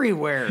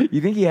everywhere.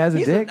 You think he has a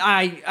He's dick?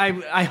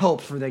 I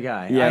hope for the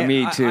guy. Yeah,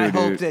 me too, I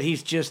hope dude. that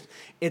he's just.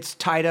 It's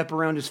tied up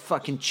around his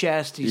fucking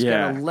chest. He's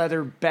Yeah. got a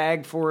leather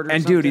bag for it. Or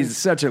And something. dude, he's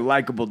such a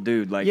likable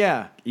dude. Like,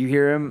 Yeah. you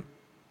hear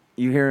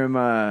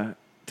him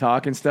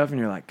talk and stuff, and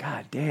you're like,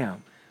 God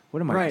damn, what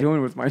am I Right.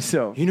 doing with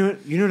myself? You know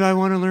what I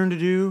want to learn to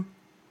do?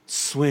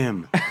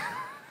 Swim.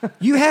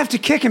 You have to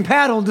kick and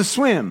paddle to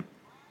swim.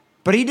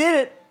 But he did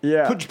it.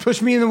 Yeah.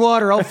 Push me in the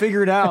water. I'll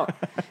figure it out.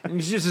 And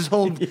he's just his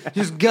whole,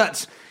 just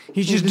guts.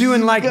 He's just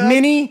doing like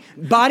mini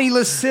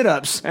bodiless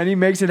sit-ups. And he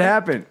makes it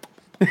happen.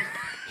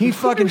 He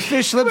fucking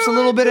fish slips a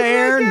little bit of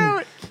air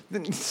and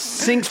then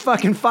sinks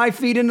fucking 5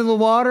 feet into the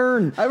water.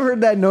 And I've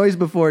heard that noise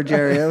before,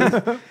 Jerry.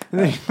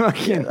 they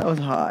fucking, That was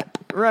hot.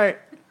 right.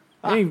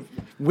 And he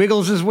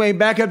wiggles his way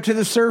back up to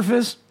the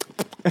surface.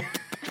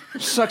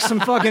 Sucks some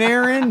fucking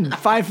air in.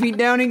 5 feet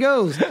down he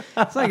goes.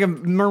 It's like a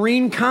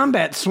marine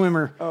combat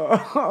swimmer.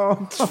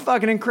 It's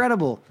fucking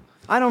incredible.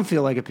 I don't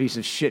feel like a piece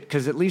of shit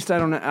because at least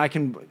I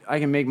can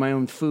make my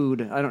own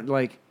food. I don't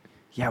like.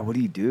 Yeah, what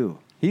do you do?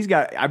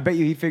 I bet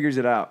you he figures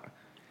it out.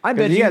 I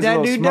bet he you has a that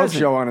little dude smoke doesn't.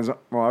 show on his.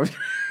 Well,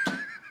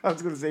 I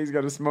was gonna say he's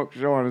got a smoke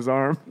show on his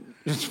arm,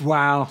 Just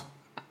wow.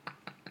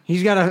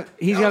 He's got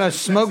a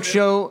smoke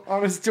show.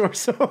 on his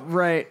torso.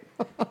 Right.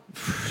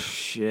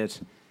 Shit.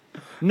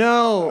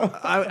 No,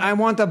 I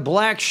want the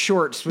black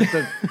shorts with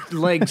the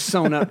legs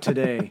sewn up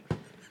today.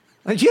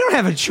 Like, you don't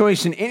have a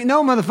choice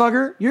no,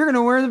 motherfucker. You're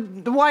gonna wear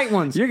the white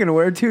ones. You're gonna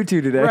wear a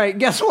tutu today, Right.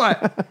 Guess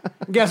what?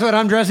 Guess what?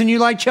 I'm dressing you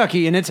like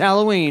Chucky, and it's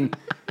Halloween,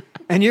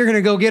 and you're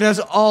gonna go get us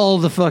all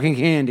the fucking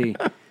candy.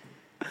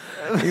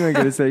 You ain't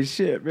gonna say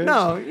shit, man.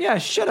 No, yeah,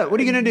 shut up. What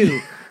are you gonna do?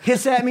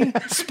 Hiss at me?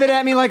 Spit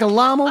at me like a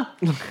llama?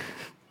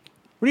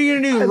 What are you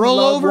gonna do? I Roll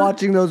love over?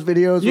 watching those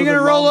videos. You're where gonna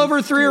the roll mom-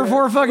 over 3 or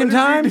 4 fucking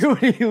times?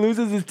 When he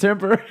loses his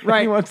temper,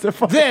 Right. He wants to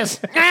fuck. This.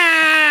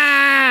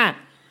 Ah!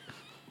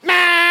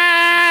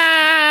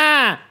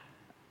 Ah!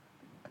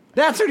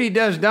 That's what he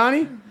does,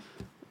 Donnie.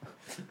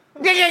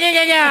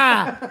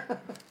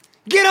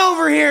 Get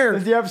over here.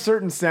 Does he have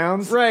certain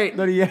sounds? Right.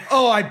 That he.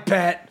 Oh, I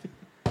bet.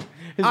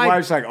 His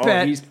wife's like, oh,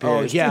 bet- he's pissed.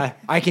 Oh, yeah.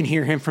 I can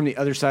hear him from the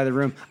other side of the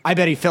room. I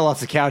bet he fell off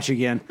the couch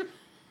again.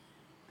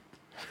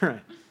 Right.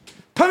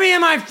 Put me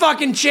in my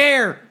fucking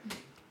chair.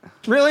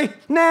 Really?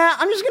 Nah,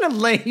 I'm just going to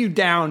lay you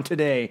down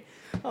today.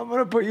 I'm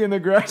gonna put you in the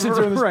grass and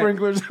turn the Right.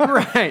 sprinklers on.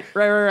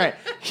 Right.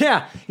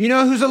 Yeah. You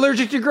know who's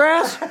allergic to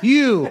grass?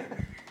 You.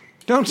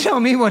 Don't tell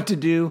me what to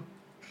do.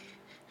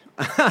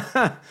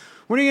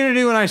 What are you going to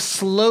do when I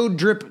slow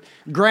drip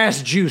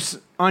grass juice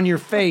on your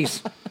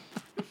face?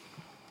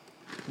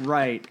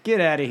 Right.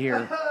 Get out of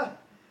here.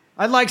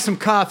 I'd like some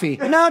coffee.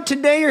 No,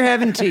 today you're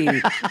having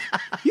tea.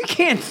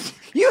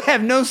 You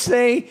have no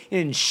say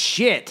in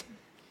shit.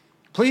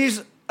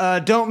 Please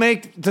don't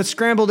make the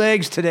scrambled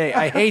eggs today.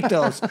 I hate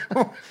those.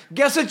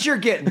 Guess what you're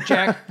getting,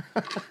 Jack?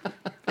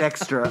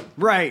 extra.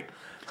 Right.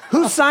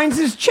 Who signs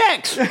his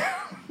checks?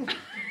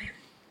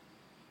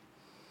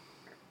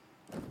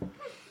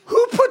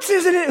 Who puts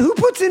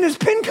in his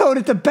PIN code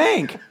at the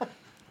bank?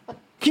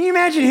 Can you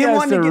imagine him He has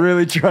wanting to to get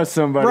really trust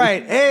somebody.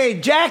 right? Hey,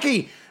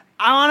 Jackie,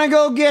 I want to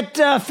go get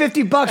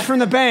 $50 from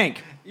the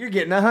bank. You're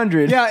getting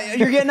 100. Yeah,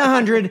 you're getting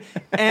 100,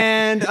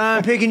 and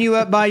I'm picking you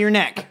up by your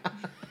neck.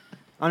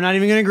 I'm not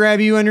even going to grab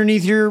you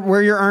underneath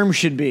where your arm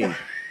should be. All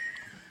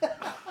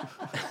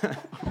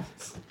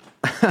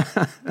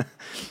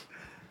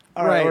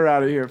right, Right. we're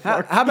out of here. How,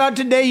 Fuck. how about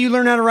today you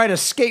learn how to ride a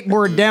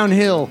skateboard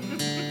downhill?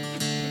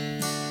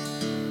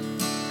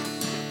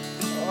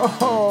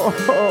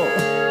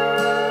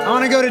 I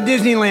want to go to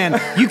Disneyland.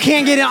 You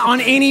can't get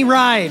on any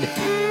ride.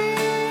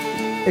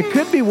 It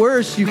could be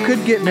worse. You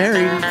could get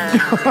married. Where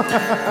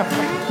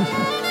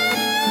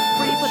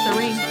do you put the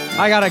ring?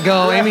 I gotta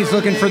go. Amy's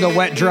looking for the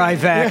wet, dry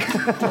vac.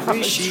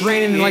 It's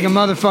raining like a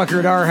motherfucker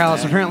at our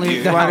house. Apparently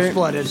the house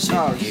flooded.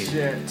 Oh,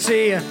 shit.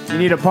 See ya. You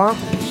need a pump?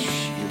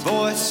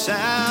 Voice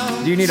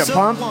sounds Do you need a so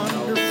pump?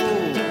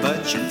 wonderful,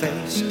 but your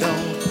face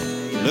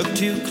don't look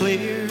too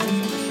clear.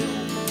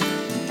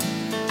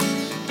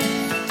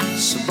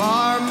 So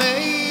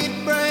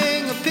barmaid,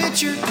 bring a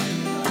pitcher.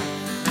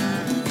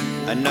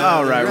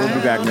 All right, we'll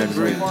be back next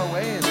week. Far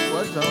away in the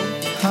flood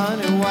zone.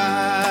 Honey,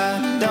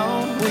 why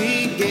don't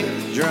we get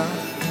drunk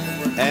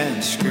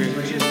and screw?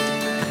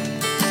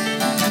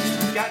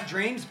 Got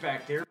drains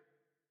back there.